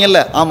சாப்பிட்றீங்கல்ல?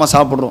 ஆமாம்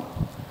சாப்பிட்றோம்.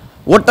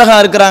 ஒட்டகம்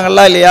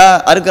அறுக்கிறாங்களா இல்லையா?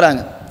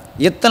 அறுக்கிறாங்க.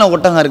 எத்தனை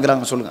ஒட்டகம்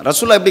அறுக்கிறாங்க சொல்லுங்கள்.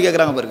 ரசூலா எப்படி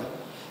கேட்குறாங்க பாருங்க,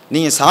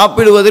 நீங்கள்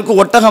சாப்பிடுவதற்கு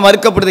ஒட்டகம்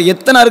அறுக்கப்படுது,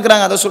 எத்தனை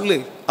அறுக்கிறாங்க அதை சொல்லு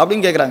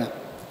அப்படின்னு கேட்குறாங்க.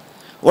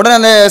 உடனே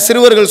அந்த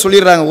சிறுவர்கள்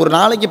சொல்லிடுறாங்க, ஒரு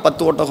நாளைக்கு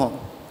 10 ஒட்டகம்.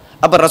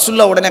 அப்போ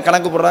ரசூல்லா உடனே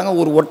கணக்கு போடுறாங்க,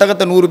 ஒரு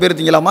ஒட்டகத்தை 100 பேர்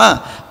திங்கலாமா?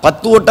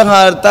 10 ஒட்டகம்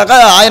அறுத்தாக்கா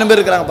 1000 பேர்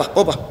இருக்கிறாங்கப்பா.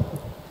 போப்பா,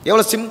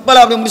 எவ்வளோ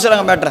சிம்பிளாக அப்படி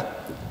முடிச்சுறாங்க மேட்ரை.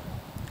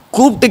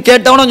 கூப்பிட்டு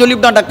கேட்டவனும்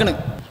சொல்லிவிட்டான் டக்குன்னு.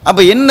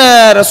 அப்போ என்ன,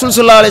 ரசூல்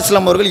ஸல்லல்லாஹு அலைஹி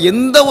வஸல்லம் அவர்கள்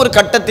எந்த ஒரு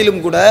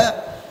கட்டத்திலும் கூட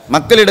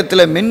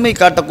மக்களிடத்தில் மென்மை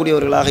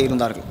காட்டக்கூடியவர்களாக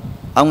இருந்தார்கள்.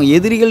 அவங்க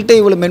எதிரிகள்கிட்ட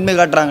இவ்வளோ மென்மை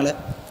காட்டுறாங்களே,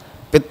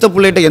 பெத்த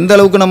பிள்ளைகிட்ட எந்த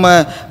அளவுக்கு நம்ம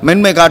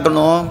மென்மை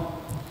காட்டணும்.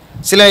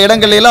 சில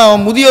இடங்கள்லாம்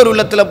முதியோர்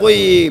இல்லத்தில் போய்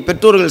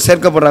பெற்றோர்கள்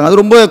சேர்க்கப்படுறாங்க.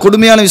 அது ரொம்ப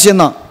கொடுமையான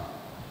விஷயந்தான்.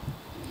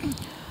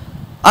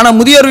 ஆனால்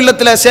முதியோர்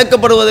இல்லத்தில்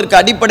சேர்க்கப்படுவதற்கு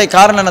அடிப்படை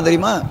காரணம் என்ன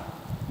தெரியுமா?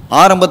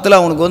 ஆரம்பத்தில்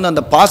அவனுக்கு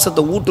அந்த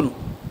பாசத்தை ஊட்டணும்,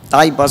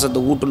 தாய்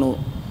பாசத்தை ஊட்டணும்,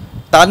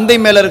 தந்தை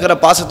மேலே இருக்கிற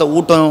பாசத்தை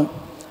ஊட்டணும்.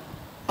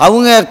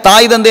 அவங்க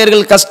தாய்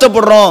தந்தையர்கள்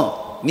கஷ்டப்படுறோம்,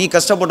 நீ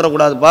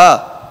கஷ்டப்படக்கூடாதுப்பா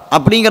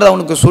அப்படிங்கிறத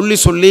அவனுக்கு சொல்லி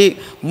சொல்லி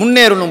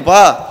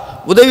முன்னேறணும்ப்பா,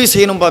 உதவி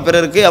செய்யணும்ப்பா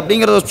பிறருக்கு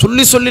அப்படிங்கிறத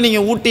சொல்லி சொல்லி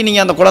நீங்கள் ஊட்டி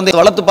நீங்கள் அந்த குழந்தையை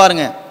வளர்த்து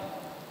பாருங்கள்.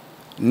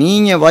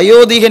 நீங்கள்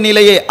வயோதிக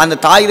நிலையை அந்த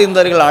தாய்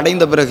தந்தையர்கள்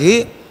அடைந்த பிறகு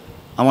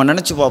அவன்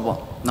நினச்சி பார்ப்பான்,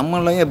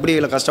 நம்மளையும் எப்படி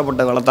இதில்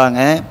கஷ்டப்பட்டு வளர்த்தாங்க.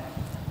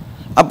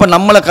 அப்போ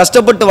நம்மளை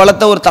கஷ்டப்பட்டு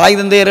வளர்த்த ஒரு தாய்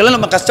தந்தையர்களை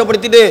நம்ம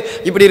கஷ்டப்படுத்திட்டு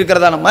இப்படி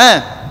இருக்கிறதா?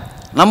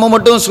 நம்ம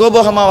மட்டும்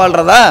சுகபோகமாக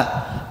வாழ்கிறதா?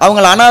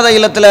 அவங்கள அனாதை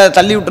இல்லத்தில்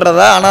தள்ளி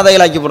விட்டுறதா?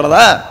 அனாதைகளாக்கி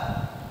போடுறதா?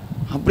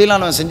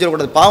 அப்படிலாம் நம்ம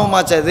செஞ்சிடக்கூடாது.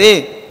 பாவமாச்சாது.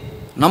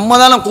 நம்ம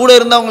தானே கூட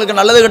இருந்தால் அவங்களுக்கு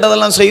நல்லது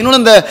கெட்டதெல்லாம் செய்யணும்னு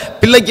இந்த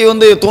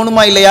பிள்ளைக்கு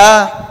தோணுமா இல்லையா?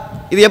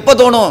 இது எப்போ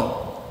தோணும்?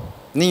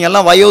 நீங்கள்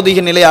எல்லாம்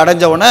வயோதிக நிலையை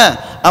அடைஞ்சவொடனே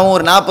அவன்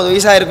ஒரு 40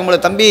 வயசாக இருக்கும்போது,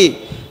 தம்பி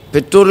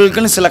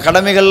பெற்றோர்களுக்குன்னு சில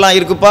கடமைகள்லாம்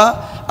இருக்குப்பா,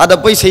 அதை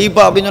போய்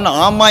செய்ப்பா அப்படின்னு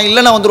சொன்னால் ஆமாம்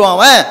இல்லைன்னு வந்துடுவான்.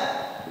 அவன்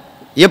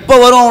எப்போ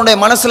வரும், அவனுடைய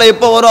மனசில்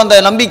எப்போ வரும் அந்த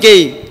நம்பிக்கை?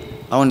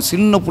 அவன்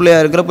சின்ன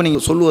பிள்ளையாக இருக்கிறப்ப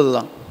நீங்கள் சொல்லுவது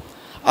தான்.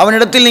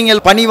 அவனிடத்தில்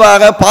நீங்கள்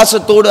பணிவாக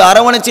பாசத்தோடு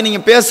அரவணைச்சு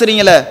நீங்கள்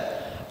பேசுகிறீங்களே,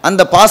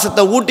 அந்த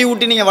பாசத்தை ஊட்டி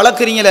ஊட்டி நீங்கள்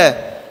வளர்க்குறீங்களே,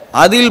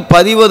 அதில்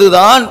பதிவது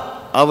தான்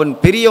அவன்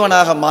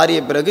பெரியவனாக மாறிய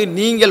பிறகு,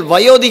 நீங்கள்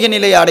வயோதிக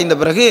நிலையை அடைந்த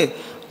பிறகு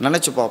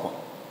நினச்சி பார்ப்போம்.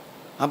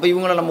 அப்போ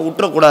இவங்களை நம்ம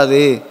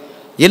விட்டுறக்கூடாது,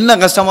 என்ன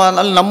கஷ்டமாக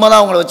இருந்தாலும் நம்ம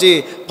தான் அவங்கள வச்சு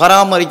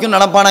பராமரிக்கும்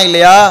நினப்பானா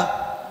இல்லையா?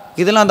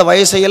 இதெல்லாம் அந்த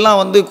வயசையெல்லாம்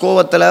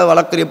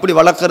கோவத்தில் எப்படி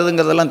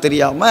வளர்க்குறதுங்கிறதெல்லாம்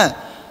தெரியாமல்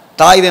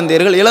தாய்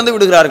தந்தையர்கள் இழந்து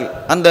விடுகிறார்கள்.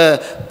 அந்த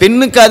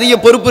பெண்ணுக்கு அதிக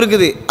பொறுப்பு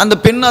இருக்குது, அந்த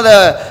பெண் அதை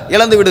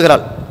இழந்து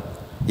விடுகிறாள்.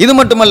 இது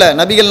மட்டுமல்ல,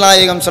 நபிகள்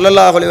நாயகம்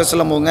ஸல்லல்லாஹு அலைஹி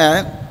வஸல்லம் அவங்க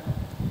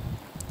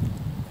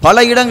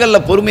பல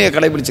இடங்களில் பொறுமையை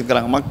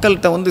கடைபிடிச்சிருக்கிறாங்க.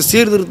 மக்கள்கிட்ட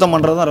சீர்திருத்தம்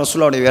பண்ணுறது தான்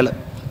ரசூலுல்லாவுடைய வேலை.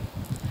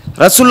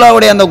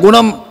 ரசூலுல்லாவுடைய அந்த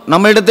குணம்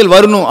நம்ம இடத்தில்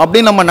வரணும்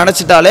அப்படின்னு நம்ம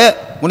நினச்சிட்டாலே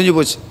முடிஞ்சு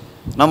போச்சு.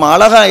 நம்ம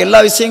அழகாக எல்லா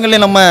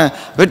விஷயங்களையும் நம்ம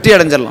வெற்றி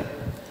அடைஞ்சிடலாம்.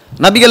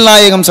 நபிகள்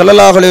நாயகம்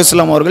ஸல்லல்லாஹு அலைஹி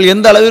வஸல்லம் அவர்கள்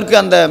எந்த அளவிற்கு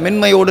அந்த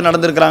மென்மையோடு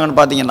நடந்திருக்கிறாங்கன்னு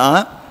பார்த்தீங்கன்னா,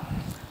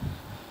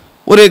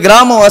 ஒரு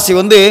கிராமவாசி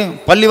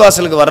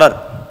பள்ளிவாசலுக்கு வர்றார்.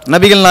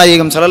 நபிகள்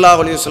நாயகம் ஸல்லல்லாஹு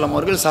அலைஹி வஸல்லம்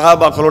அவர்கள்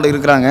சஹாபாக்களோடு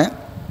இருக்கிறாங்க.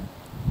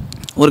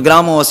 ஒரு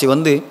கிராமவாசி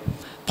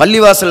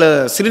பள்ளிவாசலில்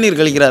சிறுநீர்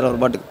கழிக்கிறார்.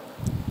 அவர் பாட்டுக்கு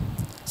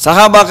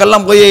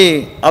சஹாபாக்கள்லாம் போய்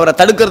அவரை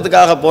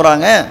தடுக்கிறதுக்காக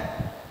போகிறாங்க.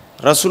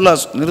 ரசூல்லா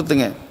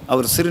நிறுத்துங்க,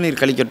 அவர் சிறுநீர்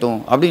கழிக்கட்டும்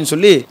அப்படின்னு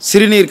சொல்லி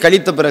சிறுநீர்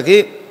கழித்த பிறகு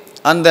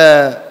அந்த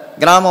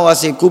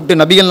கிராமவாசியை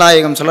கூப்பிட்டு நபிகள்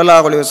நாயகம்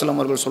ஸல்லல்லாஹு அலைஹி வஸல்லம்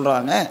அவர்கள்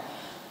சொல்கிறாங்க,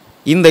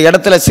 இந்த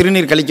இடத்துல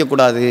சிறுநீர்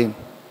கழிக்கக்கூடாது,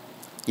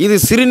 இது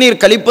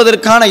சிறுநீர்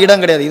கழிப்பதற்கான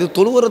இடம் கிடையாது, இது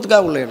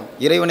தொழுவறதுக்காக உள்ள இடம்,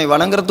 இறைவனை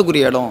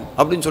வணங்குறதுக்குரிய இடம்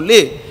அப்படின்னு சொல்லி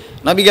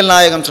நபிகள்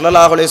நாயகம்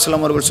ஸல்லல்லாஹு அலைஹி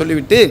வஸல்லம் அவர்கள்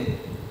சொல்லிவிட்டு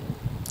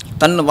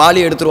வாளி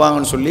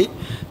எடுத்துருவாங்கன்னு சொல்லி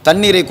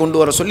தண்ணீரை கொண்டு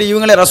வர சொல்லி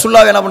இவங்களே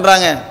ரசூலுல்லாஹ் என்ன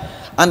பண்ணுறாங்க,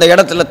 அந்த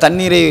இடத்துல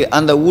தண்ணீரை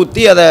அந்த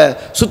ஊற்றி அதை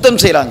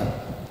சுத்தம் செய்கிறாங்க.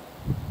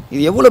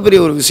 இது எவ்வளோ பெரிய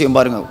ஒரு விஷயம்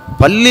பாருங்கள்.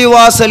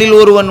 பள்ளிவாசலில்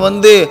ஒருவன்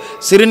வந்து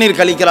சிறுநீர்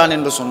கழிக்கிறான்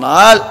என்று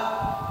சொன்னால்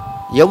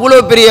எவ்வளோ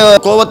பெரிய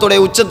கோபத்துடைய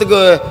உச்சத்துக்கு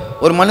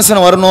ஒரு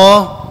மனுஷன் வரணும்,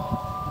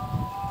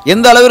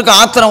 எந்த அளவிற்கு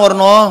ஆத்திரம்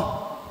வரணும்.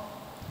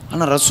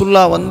 ஆனால்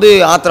ரசூல்லா வந்து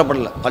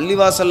ஆத்திரப்படலை.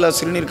 பள்ளிவாசலில்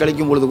சிறுநீர்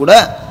கழிக்கும் பொழுது கூட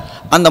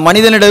அந்த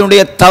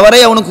மனிதனிடைய தவறை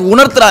அவனுக்கு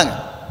உணர்த்துறாங்க.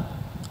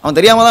 அவன்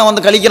தெரியாமல் தான்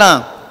வந்து கழிக்கிறான்.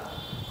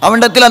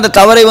 அவனிடத்தில் அந்த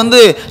தவறை வந்து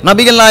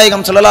நபிகள்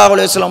நாயகம் ஸல்லல்லாஹு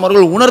அலைஹி வஸல்லம்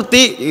அவர்கள்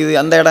உணர்த்தி, இது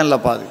அந்த இடம்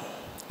இல்லைப்பா,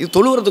 இது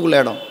தொழுவுறதுக்குள்ள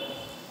இடம்,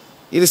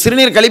 இது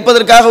சிறுநீர்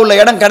கழிப்பதற்காக உள்ள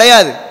இடம்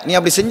கிடையாது, நீ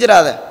அப்படி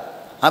செஞ்சிடாத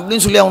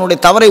அப்படின்னு சொல்லி அவனுடைய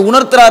தவறை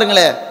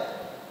உணர்த்துறாருங்களே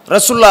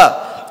ரசூல்லா.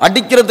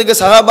 அடிக்கிறதுக்கு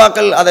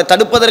சஹாபாக்கள் அதை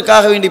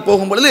தடுப்பதற்காக வேண்டி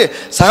போகும் பொழுது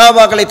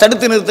சஹாபாக்களை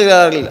தடுத்து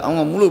நிறுத்துகிறார்கள்.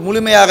 அவங்க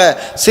முழுமையாக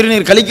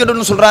சிறுநீர்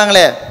கழிக்கணும்னு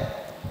சொல்கிறாங்களே.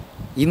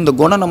 இந்த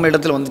குணம் நம்ம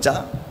இடத்துல வந்துச்சா?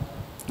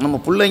 நம்ம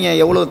பிள்ளைங்க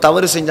எவ்வளோ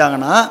தவறு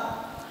செஞ்சாங்கன்னா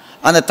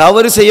அந்த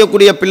தவறு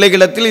செய்யக்கூடிய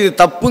பிள்ளைகளிடத்தில் இது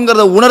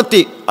தப்புங்கிறத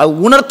உணர்த்தி அது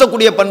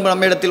உணர்த்தக்கூடிய பண்பு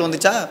நம்ம இடத்தில்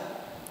வந்துச்சா?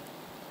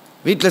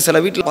 வீட்டில் சில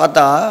வீட்டில்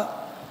பார்த்தா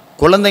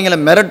குழந்தைங்களை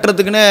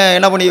மிரட்டுறதுக்குன்னு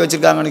என்ன பண்ணி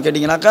வச்சுருக்காங்கன்னு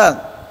கேட்டிங்கனாக்கா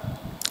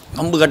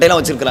கம்பு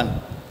கட்டையெல்லாம் வச்சுருக்குறாங்க.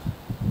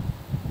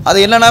 அது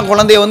என்னென்னா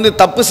குழந்தைய வந்து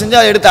தப்பு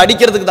செஞ்சால் எடுத்து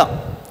அடிக்கிறதுக்கு தான்.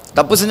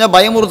 தப்பு செஞ்சால்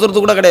பயமுறுத்துறது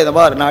கூட கிடையாது.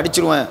 பார் நான்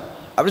அடிச்சிருவேன்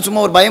அப்படி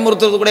சும்மா ஒரு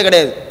பயமுறுத்துறது கூட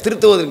கிடையாது,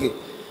 திருத்துவதற்கு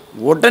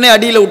உடனே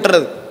அடியில்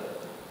விட்டுறது.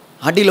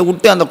 அடியில்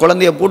விட்டு அந்த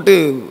குழந்தைய போட்டு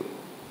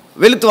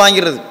வெளுத்து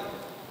வாங்கிறது.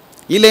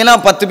 இல்லைன்னா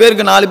 10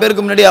 பேருக்கு 4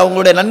 பேருக்கு முன்னாடி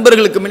அவங்களுடைய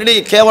நண்பர்களுக்கு முன்னாடி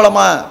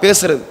கேவலமாக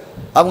பேசுறது,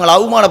 அவங்களை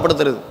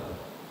அவமானப்படுத்துறது.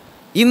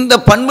 இந்த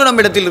பண்பு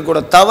நம்ம இடத்தில்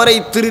இருக்கக்கூட தவறை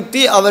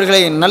திருத்தி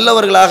அவர்களை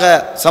நல்லவர்களாக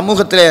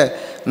சமூகத்தில்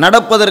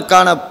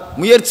நடப்பதற்கான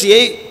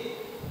முயற்சியை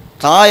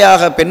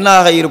தாயாக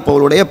பெண்ணாக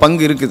இருப்பவருடைய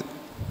பங்கு இருக்குது.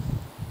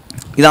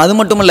 இது அது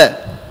மட்டுமல்ல,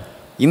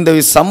 இந்த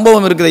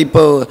சம்பவம் இருக்குது.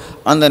 இப்போ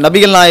அந்த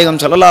நபிகள் நாயகம்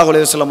ஸல்லல்லாஹு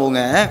அலைஹி வஸல்லம்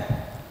அவங்க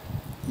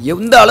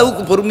எந்த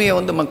அளவுக்கு பொறுமையை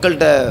வந்து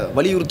மக்கள்கிட்ட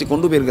வலியுறுத்தி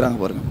கொண்டு போயிருக்கிறாங்க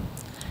பாருங்க.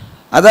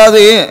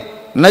 அதாவது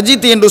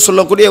நஜித் என்று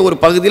சொல்லக்கூடிய ஒரு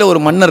பகுதியில் ஒரு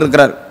மன்னர்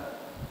இருக்கிறார்,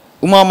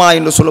 உமாமா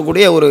என்று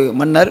சொல்லக்கூடிய ஒரு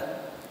மன்னர்.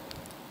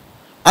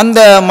 அந்த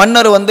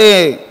மன்னர் வந்து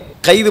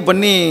கைது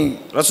பண்ணி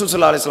ரசூல்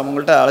ஸல்லல்லாஹு அலைஹி வஸல்லம்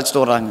அவங்கள்ட்ட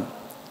அழைச்சிட்டு வர்றாங்க,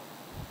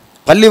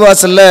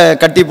 பள்ளிவாசலில்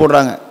கட்டி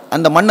போடுறாங்க.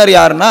 அந்த மன்னர்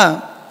யாருன்னா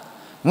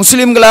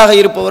முஸ்லீம்களாக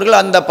இருப்பவர்கள்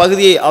அந்த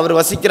பகுதியை அவர்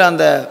வசிக்கிற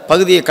அந்த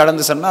பகுதியை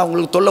கடந்து சொன்னால்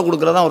அவங்களுக்கு தொல்லை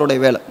கொடுக்குறது தான் அவருடைய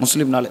வேலை.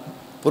 முஸ்லீம்னாலே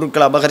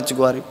பொருட்களை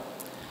அபகரிச்சுக்குவார்,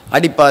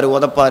 அடிப்பார்,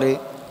 உதப்பார்,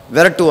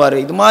 விரட்டுவார்.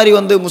 இது மாதிரி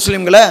வந்து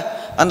முஸ்லீம்களை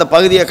அந்த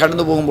பகுதியை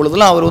கடந்து போகும்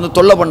பொழுதுலாம் அவர் வந்து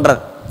தொல்லை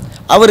பண்ணுறார்.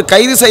 அவர்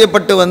கைது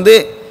செய்யப்பட்டு வந்து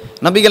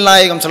நபிகள்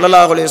நாயகம்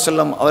ஸல்லல்லாஹு அலைஹி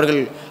வஸல்லம்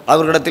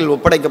அவர்களிடத்தில்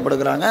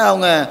ஒப்படைக்கப்படுகிறாங்க.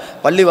 அவங்க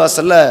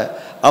பள்ளிவாசலில்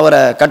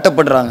அவரை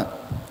கட்டப்படுறாங்க.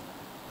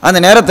 அந்த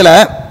நேரத்தில்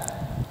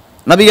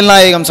நபிகள்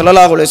நாயகம்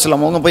ஸல்லல்லாஹு அலைஹி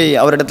வஸல்லம் அவங்க போய்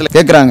அவரிடத்தில்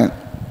கேட்குறாங்க,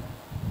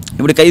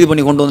 இப்படி கைது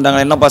பண்ணி கொண்டு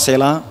வந்துட்டாங்க, என்னப்பா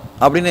செய்யலாம்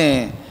அப்படின்னு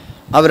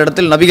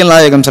அவரிடத்தில் நபிகள்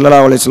நாயகம்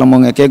ஸல்லல்லாஹு அலைஹி வஸல்லம்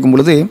அவங்க கேட்கும்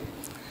பொழுது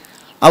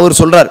அவர்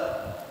சொல்கிறார்,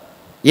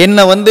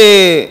 என்னை வந்து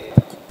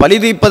பழி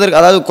தீர்ப்பதற்கு,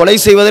 அதாவது கொலை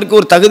செய்வதற்கு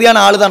ஒரு தகுதியான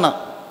ஆள் தான் நான்,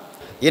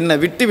 என்னை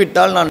விட்டு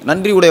விட்டால் நான்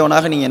நன்றி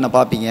உடையவனாக நீங்கள் என்னை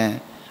பார்ப்பீங்க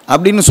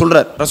அப்படின்னு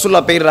சொல்கிறார். ரசூல்லா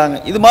போயிடுறாங்க.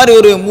 இது மாதிரி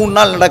ஒரு 3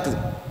 நாள் நடக்குது.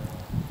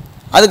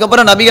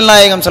 அதுக்கப்புறம் நபிகள்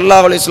நாயகம்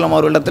ஸல்லல்லாஹு அலைஹி வஸல்லம்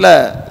அவர்களிடத்தில்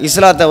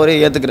இஸ்லாத்தை அவர்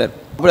ஏற்றுக்கிறார்.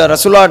 அப்படி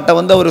ரசூல்லாட்ட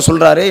வந்து அவர்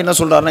சொல்கிறாரு, என்ன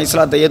சொல்கிறாருன்னா,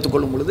 இஸ்லாத்தை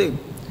ஏற்றுக்கொள்ளும் பொழுது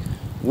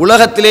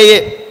உலகத்திலேயே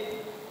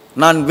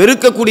நான்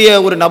வெறுக்கக்கூடிய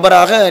ஒரு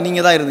நபராக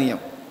நீங்கள் தான் இருந்தீங்க,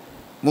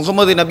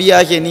 முகமது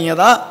நபியாகிய நீங்கள்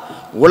தான்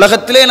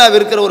உலகத்திலே நான்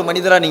வெறுக்கிற ஒரு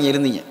மனிதராக நீங்கள்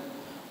இருந்தீங்க,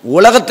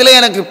 உலகத்திலே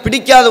எனக்கு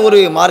பிடிக்காத ஒரு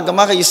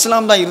மார்க்கமாக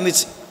இஸ்லாம் தான்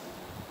இருந்துச்சு,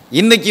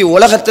 இன்றைக்கி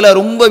உலகத்தில்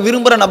ரொம்ப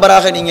விரும்புகிற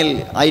நபராக நீங்கள்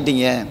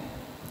ஆயிட்டீங்க,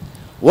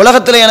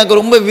 உலகத்தில் எனக்கு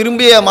ரொம்ப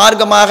விரும்பிய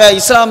மார்க்கமாக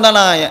இஸ்லாம் தான்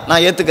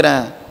நான்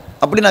ஏற்றுக்கிறேன்,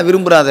 அப்படி நான்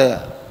விரும்புகிறாத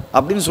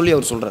அப்படின்னு சொல்லி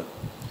அவர் சொல்கிறார்.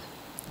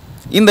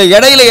 இந்த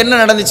இடையில என்ன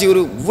நடந்துச்சு?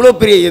 ஒரு இவ்வளோ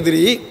பெரிய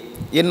எதிரி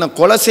என்னை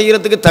கொலை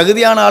செய்கிறதுக்கு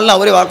தகுதியான ஆள்னு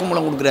அவரே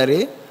வாக்குமூலம் கொடுக்குறாரு.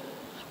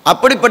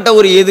 அப்படிப்பட்ட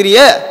ஒரு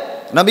எதிரியை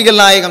நபிகள்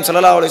நாயகம்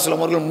ஸல்லல்லாஹு அலைஹி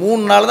வஸல்லம் அவர்கள்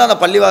 3 நாள் தான் அந்த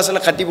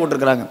பள்ளிவாசலில் கட்டி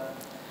போட்டிருக்கிறாங்க.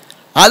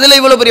 அதில்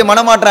இவ்வளோ பெரிய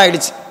மனமாற்றம்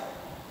ஆகிடுச்சு.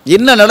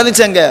 என்ன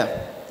நடந்துச்சு அங்கே?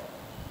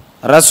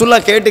 ரசூல்லா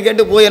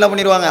கேட்டு போய் என்ன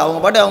பண்ணிடுவாங்க, அவங்க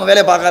பாட்டு அவங்க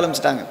வேலையை பார்க்க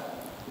ஆரம்பிச்சிட்டாங்க.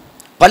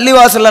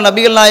 பள்ளிவாசலில்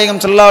நபிகள்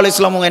நாயகம் ஸல்லல்லாஹு அலைஹி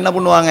வஸல்லம் அவங்க என்ன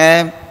பண்ணுவாங்க,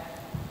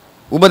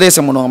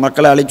 உபதேசம் பண்ணுவாங்க,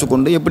 மக்களை அழைச்சி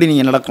கொண்டு எப்படி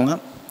நீங்கள்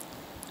நடக்கலாம்,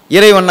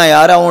 இறைவன்னா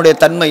யார், அவனுடைய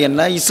தன்மை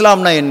என்ன,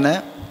 இஸ்லாம்னா என்ன,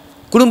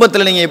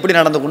 குடும்பத்தில் நீங்கள் எப்படி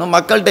நடந்துக்கணும்,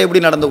 மக்கள்கிட்ட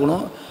எப்படி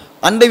நடந்துக்கணும்,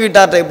 அண்டை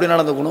வீட்டார்கிட்ட எப்படி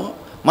நடந்துக்கணும்,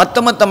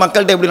 மற்ற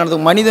மக்கள்கிட்ட எப்படி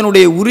நடந்துக்கணும்,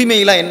 மனிதனுடைய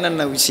உரிமையெல்லாம்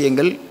என்னென்ன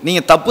விஷயங்கள்,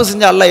 நீங்கள் தப்பு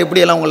செஞ்சால் அல்லாஹ்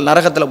எப்படியெல்லாம் உங்களை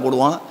நரகத்தில்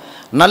போடுவான்,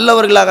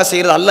 நல்லவர்களாக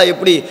செய்கிறது அல்லாஹ்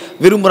எப்படி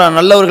விரும்புகிறான்,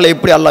 நல்லவர்களை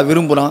எப்படி அல்லாஹ்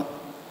விரும்புகிறான்,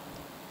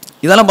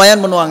 இதெல்லாம்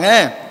பயான் பண்ணுவாங்க.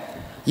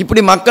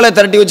 இப்படி மக்களை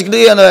திரட்டி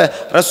வச்சுக்கிட்டு அந்த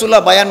ரசூல்லா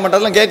பயான்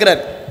பண்ணுறதெல்லாம்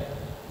கேட்குறாரு.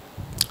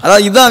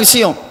 அதாவது இதுதான்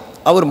விஷயம்.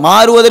 அவர்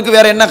மாறுவதற்கு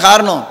வேறு என்ன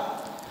காரணம்?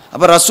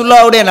 அப்போ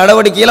ரசூல்லாவுடைய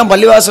நடவடிக்கையெல்லாம்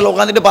பள்ளிவாசலில்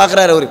உட்காந்துட்டு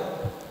பார்க்குறாரு அவர்.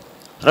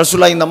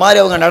 ரசூல்லா இந்த மாதிரி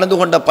அவங்க நடந்து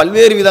கொண்ட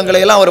பல்வேறு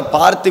விதங்களையெல்லாம் அவர்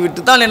பார்த்து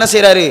விட்டு தான் என்ன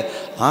செய்கிறாரு,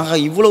 ஆக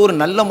இவ்வளோ ஒரு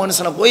நல்ல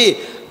மனுஷனை போய்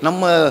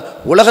நம்ம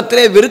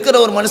உலகத்திலே வெறுக்கிற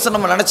ஒரு மனுஷன்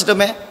நம்ம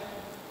நினச்சிட்டோமே,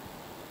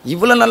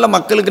 இவ்வளோ நல்ல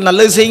மக்களுக்கு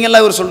நல்லது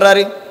செய்யுங்கள்லாம் இவர்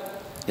சொல்கிறாரு,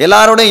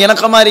 எல்லாரோடையும்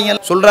இணக்கமாக இருங்க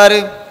சொல்கிறாரு,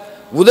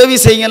 உதவி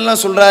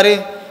செய்யுங்கள்லாம் சொல்கிறாரு,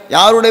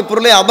 யாருடைய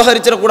பொருளை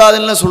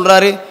அபகரிச்சிடக்கூடாதுன்னு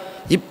சொல்கிறாரு.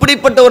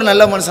 இப்படிப்பட்ட ஒரு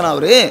நல்ல மனுஷனா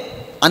அவர்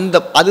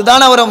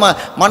அதுதான் அவரை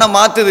மனம்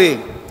மாற்றுது.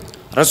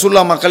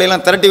 ரசூல்லா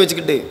மக்களையெல்லாம் திரட்டி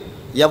வச்சுக்கிட்டு,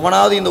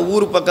 எவனாவது இந்த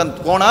ஊர் பக்கம்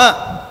போனால்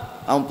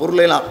அவன்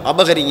பொருளையெல்லாம்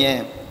அபகரிங்க,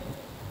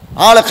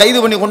 ஆளை கைது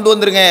பண்ணி கொண்டு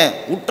வந்துருங்க,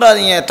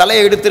 விட்டுறாதீங்க,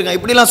 தலையை எடுத்துருங்க,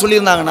 இப்படிலாம்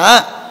சொல்லியிருந்தாங்கன்னா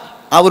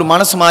அவர்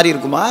மனசு மாறி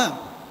இருக்குமா?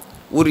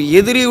 ஒரு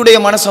எதிரியுடைய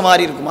மனசு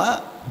மாறி இருக்குமா?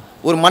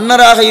 ஒரு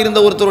மன்னராக இருந்த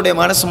ஒருத்தருடைய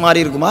மனசு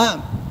மாறி இருக்குமா?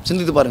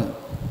 சிந்தித்து பாருங்கள்.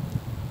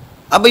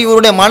 அப்போ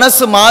இவருடைய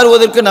மனசு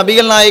மாறுவதற்கு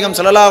நபிகள் நாயகம்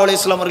ஸல்லல்லாஹு அலைஹி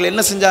வஸல்லம் அவர்கள்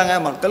என்ன செஞ்சாங்க?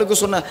 மக்களுக்கு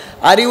சொன்ன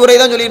அறிவுரை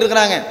தான் சொல்லிட்டு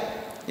இருக்கிறாங்க,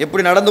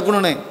 எப்படி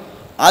நடந்துக்கணும்னு.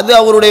 அது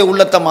அவருடைய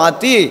உள்ளத்தை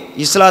மாற்றி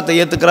இஸ்லாத்தை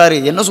ஏற்றுக்கிறாரு.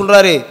 என்ன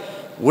சொல்கிறாரு?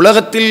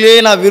 உலகத்திலே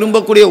நான்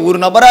விரும்பக்கூடிய ஒரு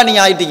நபராக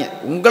நீங்கள் ஆயிட்டீங்க,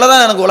 உங்களை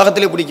தான் எனக்கு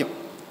உலகத்திலே பிடிக்கும்,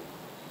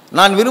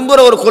 நான்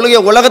விரும்புகிற ஒரு கொள்கை,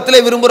 உலகத்திலே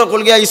விரும்புகிற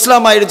கொள்கையாக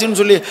இஸ்லாம் ஆயிடுச்சுன்னு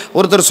சொல்லி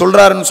ஒருத்தர்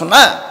சொல்கிறாருன்னு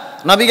சொன்னால்,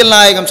 நபிகள்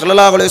நாயகம்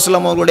ஸல்லல்லாஹு அலைஹி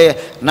வஸல்லம் அவர்களுடைய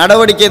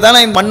நடவடிக்கை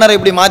தானே இந்த மன்னரை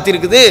இப்படி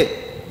மாற்றிருக்குது.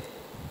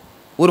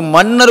 ஒரு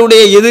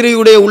மன்னருடைய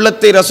எதிரியுடைய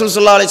உள்ளத்தை ரசூல்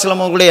ஸல்லல்லாஹு அலைஹி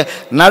வஸல்லம் அவர்களுடைய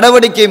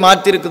நடவடிக்கை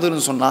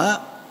மாற்றிருக்குதுன்னு சொன்னால்,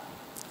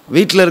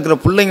 வீட்டில் இருக்கிற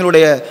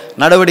பிள்ளைங்களுடைய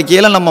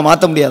நடவடிக்கையெல்லாம் நம்ம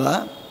மாற்ற முடியாதா?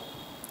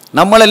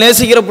 நம்மளை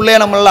நேசிக்கிற பிள்ளைய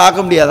நம்மளால்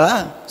ஆக்க முடியாதா?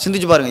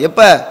 சிந்திச்சு பாருங்கள்.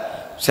 எப்போ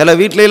சில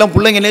வீட்டிலலாம்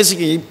பிள்ளைங்க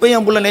நேசிக்கும், இப்போ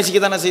என் பிள்ளை நேசிக்க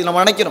தானே செய்யும்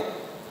நம்ம நினைக்கிறோம்.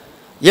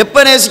 எப்போ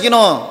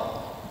நேசிக்கணும்?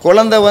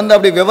 குழந்தை வந்து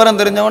அப்படி விவரம்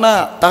தெரிஞ்சவனா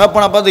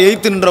தகப்பனை பார்த்து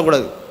எய்த்து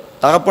நின்றக்கூடாது,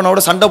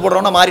 தகப்பனோட சண்டை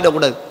போடுறவனா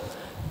மாறிடக்கூடாது,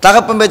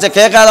 தகப்பன் பேச்சை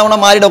கேட்காதவனா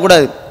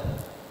மாறிடக்கூடாது.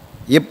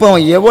 எப்போ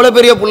எவ்வளோ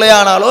பெரிய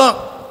பிள்ளையானாலும்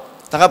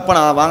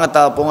தகப்பனை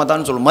வாங்கத்தா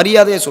போங்கத்தான்னு சொல்லணும்,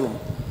 மரியாதையை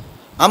சொல்லணும்.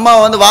 அம்மா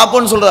வந்து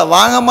வாப்போன்னு சொல்கிறா,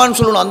 வாங்கம்மான்னு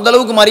சொல்லணும்.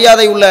 அந்தளவுக்கு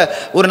மரியாதை உள்ள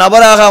ஒரு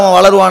நபராக அவன்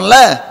வளருவான்ல.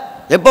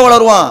 எப்போ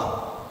வளருவான்?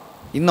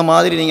 இந்த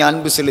மாதிரி நீங்கள்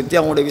அன்பு செலுத்தி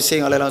அவங்களுடைய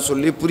விஷயங்களெல்லாம்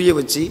சொல்லி புரிய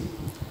வச்சு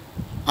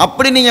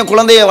அப்படி நீங்கள்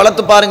குழந்தையை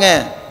வளர்த்து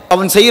பாருங்கள்.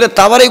 அவன் செய்கிற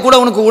தவறை கூட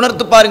அவனுக்கு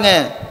உணர்த்து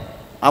பாருங்கள்,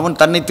 அவன்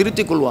தன்னை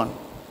திருத்திக் கொள்வான்.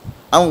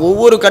 அவன்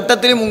ஒவ்வொரு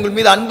கட்டத்திலையும் உங்கள்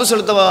மீது அன்பு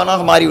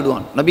செலுத்தவனாக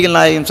மாறிவிடுவான். நபிகள்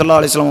நாயகம்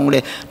ஸல்லல்லாஹு அலைஹி வஸல்லம்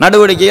அவங்களுடைய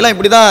நடவடிக்கையெல்லாம்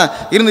இப்படி தான்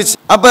இருந்துச்சு.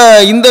 அப்போ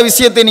இந்த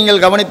விஷயத்தை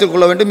நீங்கள் கவனித்துக்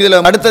கொள்ள வேண்டும்.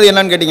 இதில் அடுத்தது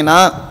என்னன்னு கேட்டிங்கன்னா,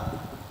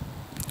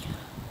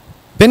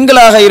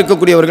 பெண்களாக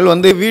இருக்கக்கூடியவர்கள்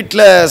வந்து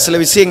வீட்டில் சில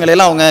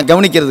விஷயங்களெல்லாம் அவங்க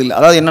கவனிக்கிறது இல்லை.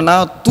 அதாவது என்னென்னா,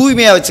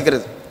 தூய்மையாக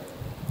வச்சுக்கிறது,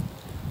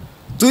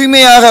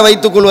 தூய்மையாக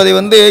வைத்துக்கொள்வதை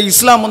வந்து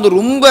இஸ்லாம் வந்து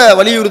ரொம்ப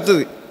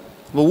வலியுறுத்துது.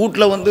 இப்போ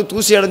வீட்டில் வந்து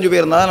தூசி அடைஞ்சு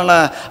போயிருந்தால் நல்லா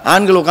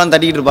ஆண்கள் உட்காந்து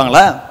தட்டிக்கிட்டு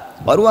இருப்பாங்களா?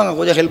 வருவாங்க,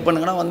 கொஞ்சம் ஹெல்ப்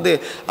பண்ணுங்கன்னா வந்து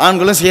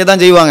ஆண்களும் செய்ய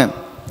தான் செய்வாங்க.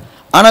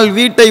 ஆனால்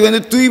வீட்டை வந்து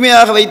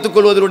தூய்மையாக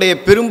வைத்துக்கொள்வதனுடைய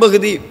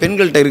பெரும்பகுதி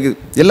பெண்கள்கிட்ட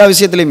இருக்குது எல்லா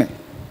விஷயத்துலையுமே.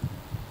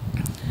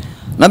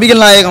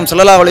 நபிகள் நாயகம்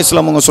ஸல்லல்லாஹு அலைஹி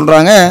வஸல்லம் அவங்க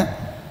சொல்கிறாங்க,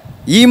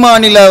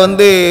 ஈமானில்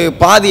வந்து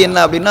பாதி என்ன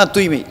அப்படின்னா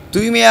தூய்மை,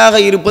 தூய்மையாக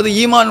இருப்பது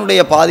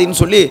ஈமானுடைய பாதின்னு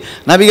சொல்லி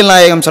நபிகள்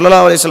நாயகம்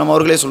ஸல்லல்லாஹு அலைஹி வஸல்லம்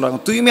அவர்களே சொல்கிறாங்க.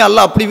 தூய்மை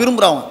அல்லாஹ் அப்படி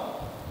விரும்புகிறாங்க.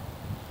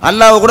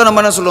 அல்லாஹ்வை கூட நம்ம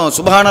என்ன சொல்லுவோம்?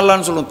 சுப்ஹான்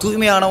அல்லாஹ்னு சொல்லுவோம்,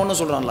 தூய்மையானவன்னு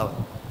சொல்கிறான் அல்லாஹ்.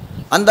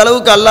 அந்த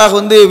அளவுக்கு அல்லாஹ்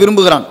வந்து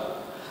விரும்புகிறான்.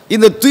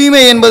 இந்த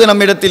தூய்மை என்பது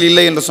நம்ம இடத்தில்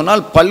இல்லை என்று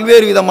சொன்னால்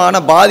பல்வேறு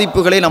விதமான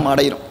பாதிப்புகளை நம்ம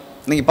அடைகிறோம்.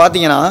 இன்றைக்கி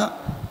பார்த்தீங்கன்னா,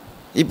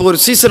 இப்போ ஒரு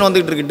சீசன்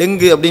வந்துக்கிட்டு இருக்குது,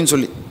 டெங்கு அப்படின்னு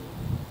சொல்லி.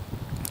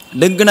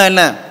 டெங்குனா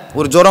என்ன?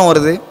 ஒரு ஜுரம்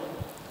வருது,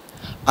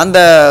 அந்த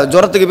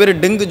ஜுரத்துக்கு பேர்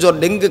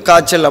டெங்கு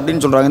காய்ச்சல்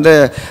அப்படின்னு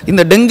சொல்கிறாங்க.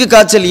 இந்த டெங்கு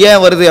காய்ச்சல்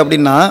ஏன் வருது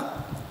அப்படின்னா,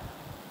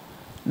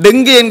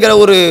 டெங்கு என்கிற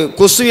ஒரு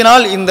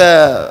கொசுவினால் இந்த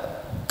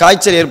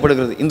காய்ச்சல்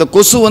ஏற்படுகிறது. இந்த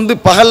கொசு வந்து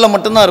பகலில்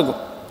மட்டும்தான் இருக்கும்.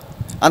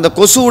 அந்த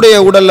கொசுவுடைய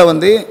உடலில்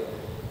வந்து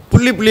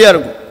புள்ளி புள்ளியாக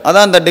இருக்கும்,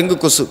 அதான் அந்த டெங்கு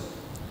கொசு.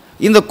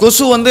 இந்த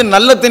கொசு வந்து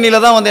நல்ல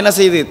தண்ணியில் தான் வந்து என்ன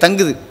செய்யுது?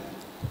 தங்குது.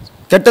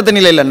 கெட்ட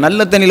தண்ணியில் இல்லை,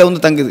 நல்ல தண்ணியில்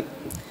வந்து தங்குது.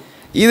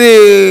 இது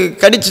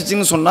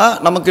கடிச்சிச்சின்னு சொன்னால்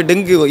நமக்கு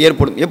டெங்கு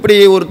ஏற்படும். எப்படி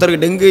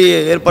ஒருத்தருக்கு டெங்கு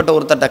ஏற்பட்ட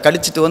ஒருத்தட்ட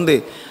கடிச்சிட்டு வந்து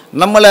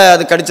நம்மளை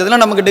அது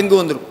கடிச்சதுன்னா நமக்கு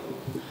டெங்கு வந்துடும்.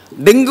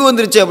 டெங்கு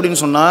வந்துருச்சு அப்படின்னு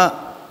சொன்னால்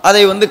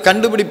அதை வந்து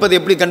கண்டுபிடிப்பது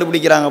எப்படி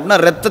கண்டுபிடிக்கிறாங்க அப்படின்னா,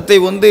 ரத்தத்தை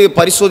வந்து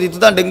பரிசோதித்து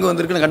தான் டெங்கு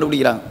வந்திருக்குன்னு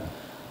கண்டுபிடிக்கிறாங்க.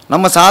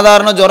 நம்ம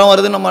சாதாரண ஜுரம்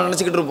வருதுன்னு நம்ம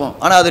நினச்சிக்கிட்டு இருப்போம்,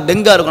 ஆனால் அது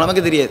டெங்காக இருக்கும்,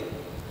 நமக்கு தெரியாது.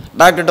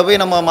 டாக்டர்கிட்ட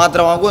போய் நம்ம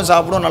மாத்திரை வாங்குவோம்,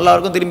 சாப்பிடுவோம்,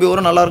 நல்லாயிருக்கும், திரும்பி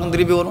வரும், நல்லாயிருக்கும்,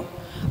 திரும்பி வரும்.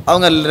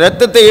 அவங்க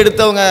ரத்தத்தை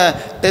எடுத்து அவங்க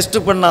டெஸ்ட்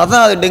பண்ணால்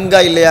தான் அது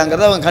டெங்கா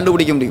இல்லையாங்கிறத அவங்க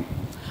கண்டுபிடிக்க முடியும்.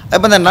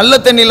 இப்போ இந்த நல்ல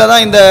தண்ணியில்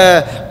தான் இந்த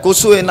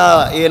கொசு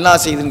என்ன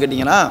செய்யுதுன்னு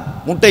கேட்டிங்கன்னா,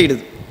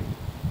 முட்டையிடுது.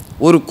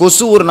 ஒரு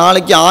கொசு ஒரு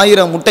நாளைக்கு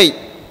 1000 முட்டை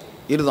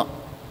இடுதான்.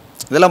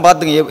 இதெல்லாம்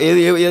பார்த்துங்க.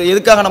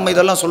 எதுக்காக நம்ம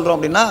இதெல்லாம் சொல்கிறோம்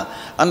அப்படின்னா,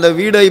 அந்த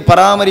வீடை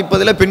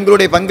பராமரிப்பதில்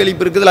பெண்களுடைய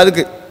பங்களிப்பு இருக்குதுல்ல,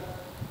 அதுக்கு.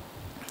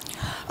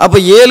 அப்போ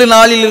 7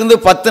 நாளிலிருந்து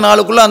 10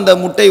 நாளுக்குள்ளே அந்த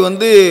முட்டை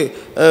வந்து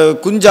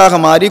குஞ்சாக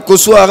மாறி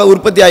கொசுவாக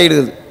உற்பத்தி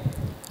ஆகிடுது.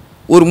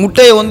 ஒரு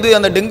முட்டையை வந்து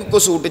அந்த டெங்கு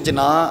கொசு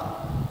விட்டுச்சுன்னா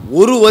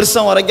 1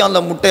 வருஷம் வரைக்கும் அந்த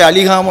முட்டை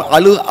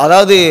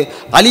அதாவது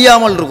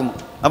அழியாமல் இருக்கும்.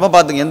 அப்போ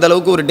பார்த்துங்க எந்த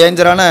அளவுக்கு ஒரு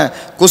டேஞ்சரான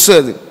கொசு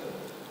அது.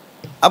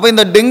 அப்போ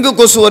இந்த டெங்கு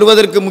கொசு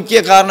வருவதற்கு முக்கிய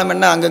காரணம்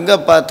என்ன? அங்கங்கே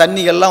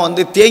தண்ணிகள்லாம்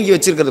வந்து தேங்கி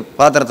வச்சுருக்கிறது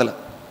பாத்திரத்தில்.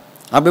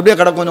 அப்படி அப்படியே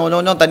கிடக்கும் கொஞ்சம்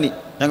கொஞ்சம் கொஞ்சம் தண்ணி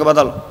எங்கே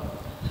பார்த்தாலும்.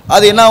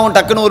 அது என்ன ஆகும்?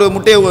 டக்குன்னு ஒரு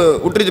முட்டையை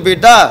விட்டுட்டு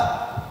போயிட்டா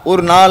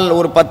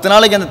ஒரு 10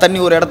 நாளைக்கு அந்த தண்ணி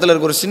ஒரு இடத்துல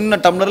இருக்கும். ஒரு சின்ன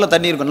டம்ளரில்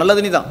தண்ணி இருக்கும், நல்ல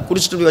தண்ணி தான்,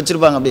 குடிச்சிட்டு போய்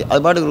வச்சுருப்பாங்க. அப்படி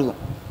அது பாட்டுக்கு இருக்கும்.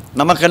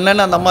 நமக்கு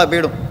என்னென்னு அந்த அம்மா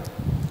போயிடும்.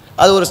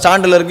 அது ஒரு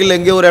ஸ்டாண்டில் இருக்குது, இல்லை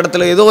எங்கேயோ ஒரு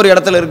இடத்துல, ஏதோ ஒரு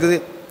இடத்துல இருக்குது.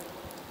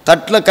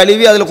 தட்டில்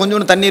கழுவி அதில்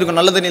கொஞ்சோண்டு தண்ணி இருக்கும்,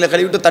 நல்ல தண்ணியில்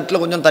கழுவிட்டு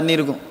தட்டில் கொஞ்சம் தண்ணி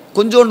இருக்கும்,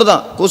 கொஞ்சோண்டு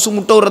தான். கொசு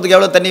முட்டை விடுறதுக்கு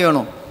எவ்வளோ தண்ணி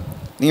வேணும்?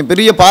 நீங்கள்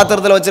பெரிய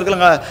பாத்திரத்தில்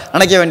வச்சுருக்கலாம்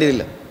நினைக்க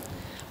வேண்டியதில்லை.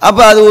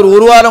 அப்போ அது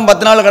ஒரு வாரம்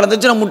 10 நாள்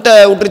கடந்துச்சுன்னா முட்டை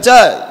விட்டுருச்சா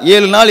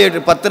 7 நாள்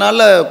 10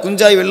 நாளில்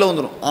குஞ்சாய் வெளில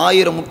வந்துடும்.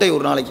 1000 முட்டை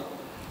ஒரு நாளைக்கு.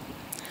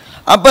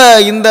 அப்போ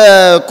இந்த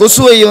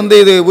கொசுவை வந்து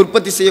இது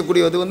உற்பத்தி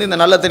செய்யக்கூடியது வந்து இந்த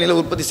நல்ல தண்ணியில்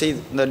உற்பத்தி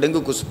செய்யுது இந்த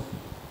டெங்கு கொசு.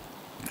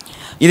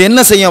 இது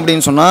என்ன செய்யும்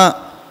அப்படின்னு சொன்னால்,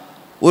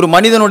 ஒரு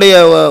மனிதனுடைய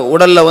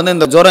உடலில் வந்து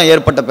இந்த ஜுரம்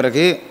ஏற்பட்ட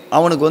பிறகு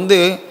அவனுக்கு வந்து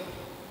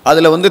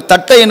அதில் வந்து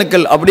தட்டை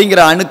அணுக்கள்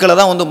அப்படிங்கிற அணுக்களை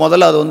தான் வந்து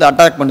முதல்ல அது வந்து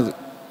அட்டாக் பண்ணுது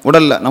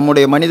உடலில்.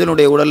 நம்முடைய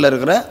மனிதனுடைய உடலில்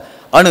இருக்கிற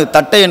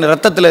தட்டை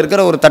ரத்தத்தில்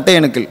இருக்கிற ஒரு தட்டை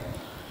அணுக்கள்,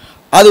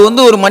 அது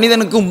வந்து ஒரு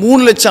மனிதனுக்கு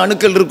 3 லட்சம்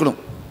அணுக்கள் இருக்கணும்.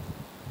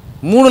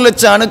 3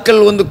 லட்சம் அணுக்கள்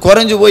வந்து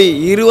குறைஞ்சு போய்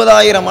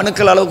 20,000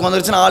 அணுக்கள் அளவுக்கு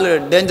வந்துருச்சுன்னா ஆள்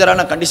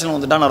டேஞ்சரான கண்டிஷன்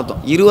வந்துட்டான்னு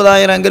அர்த்தம்.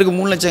 20,000 எங்கே இருக்குது,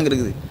 3 லட்சம்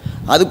இருக்குது.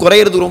 அது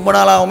குறையிறதுக்கு ரொம்ப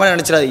நாள் ஆகாமல்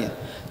நினச்சிடாதீங்க,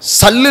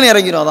 சல்லுன்னு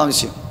இறங்கிடும். அதான்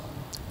விஷயம்.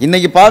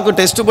 இன்றைக்கி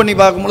டெஸ்ட் பண்ணி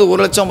பார்க்கும்போது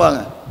 1 லட்சம்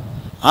பாங்க,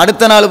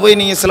 அடுத்த நாள் போய்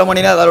நீங்கள் சில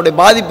மணி நேரம் அதோடைய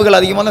பாதிப்புகள்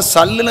அதிகமாக தான்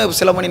சல்லுன்னு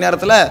சில மணி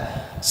நேரத்தில்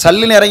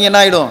சல்லுன்னு இறங்கி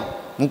என்ன ஆகிடும்,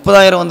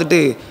 30,000 வந்துட்டு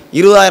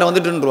 20,000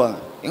 வந்துட்டுருவாங்க.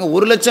 எங்க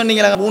 1 லட்சம்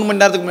நீங்கள் 3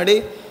 மணி நேரத்துக்கு முன்னாடி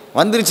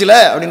வந்துருச்சுல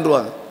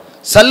அப்படின்ட்டுருவாங்க,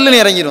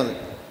 சல்லுன்னு இறங்கிடும் அது.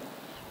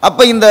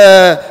 அப்போ இந்த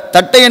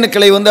தட்டை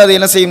அணுக்களை வந்து அது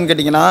என்ன செய்யும்னு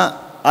கேட்டிங்கன்னா,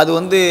 அது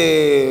வந்து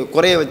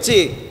குறைய வச்சு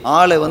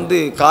ஆளை வந்து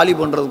காலி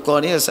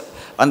பண்ணுறதுக்கான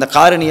அந்த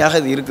காரணியாக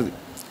இது இருக்குது.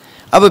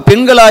 அப்போ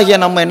பெண்களாகிய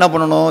நம்ம என்ன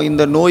பண்ணணும்,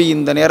 இந்த நோய்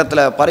இந்த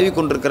நேரத்தில் பரவி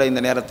கொண்டிருக்கிற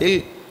இந்த நேரத்தில்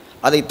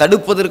அதை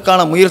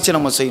தடுப்பதற்கான முயற்சி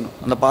நம்ம செய்யணும்.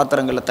 அந்த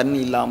பாத்திரங்களில் தண்ணி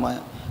இல்லாமல்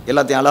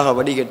எல்லாத்தையும் அழகாக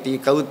வடிகட்டி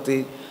கவுத்து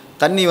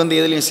தண்ணி வந்து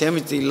எதுலேயும்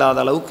சேமித்து இல்லாத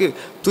அளவுக்கு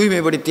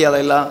தூய்மைப்படுத்தி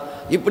அதெல்லாம்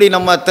இப்படி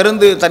நம்ம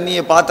திறந்து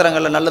தண்ணியை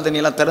பாத்திரங்களில் நல்ல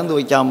தண்ணியெல்லாம் திறந்து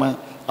வைக்காமல்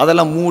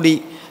அதெல்லாம் மூடி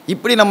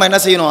இப்படி நம்ம என்ன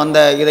செய்யணும், அந்த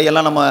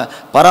இதையெல்லாம் நம்ம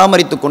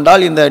பராமரித்து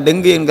கொண்டால் இந்த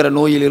டெங்கு என்கிற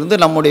நோயிலிருந்து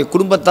நம்முடைய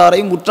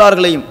குடும்பத்தாரையும்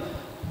உற்றார்களையும்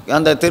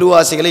அந்த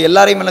தெருவாசிகளை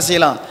எல்லாரையும் என்ன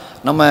செய்யலாம்,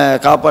 நம்ம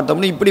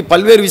காப்பாற்றோம்னு இப்படி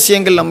பல்வேறு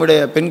விஷயங்கள் நம்முடைய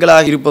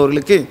பெண்களாக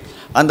இருப்பவர்களுக்கு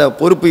அந்த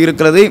பொறுப்பு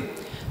இருக்கிறது.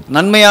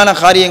 நன்மையான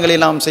காரியங்களை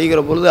நாம் செய்கிற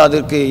பொழுது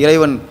அதற்கு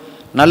இறைவன்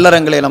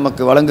நல்லறங்களை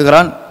நமக்கு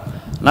வழங்குகிறான்.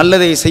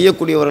 நல்லதை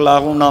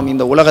செய்யக்கூடியவர்களாகவும் நாம்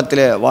இந்த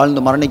உலகத்தில்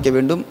வாழ்ந்து மரணிக்க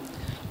வேண்டும்.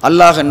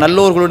 அல்லாஹ்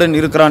நல்லோர்களுடன்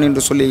இருக்கிறான்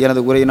என்று சொல்லி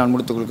எனது உரையை நான்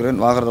முடித்துக்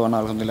கொள்கிறேன். வாகரதவான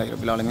அல்ஹம்துலில்லாஹி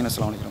ரப்பில் ஆலமீன்.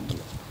 அஸ்ஸலாமு அலைக்கும்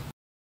வரஹ்மத்துல்லாஹி.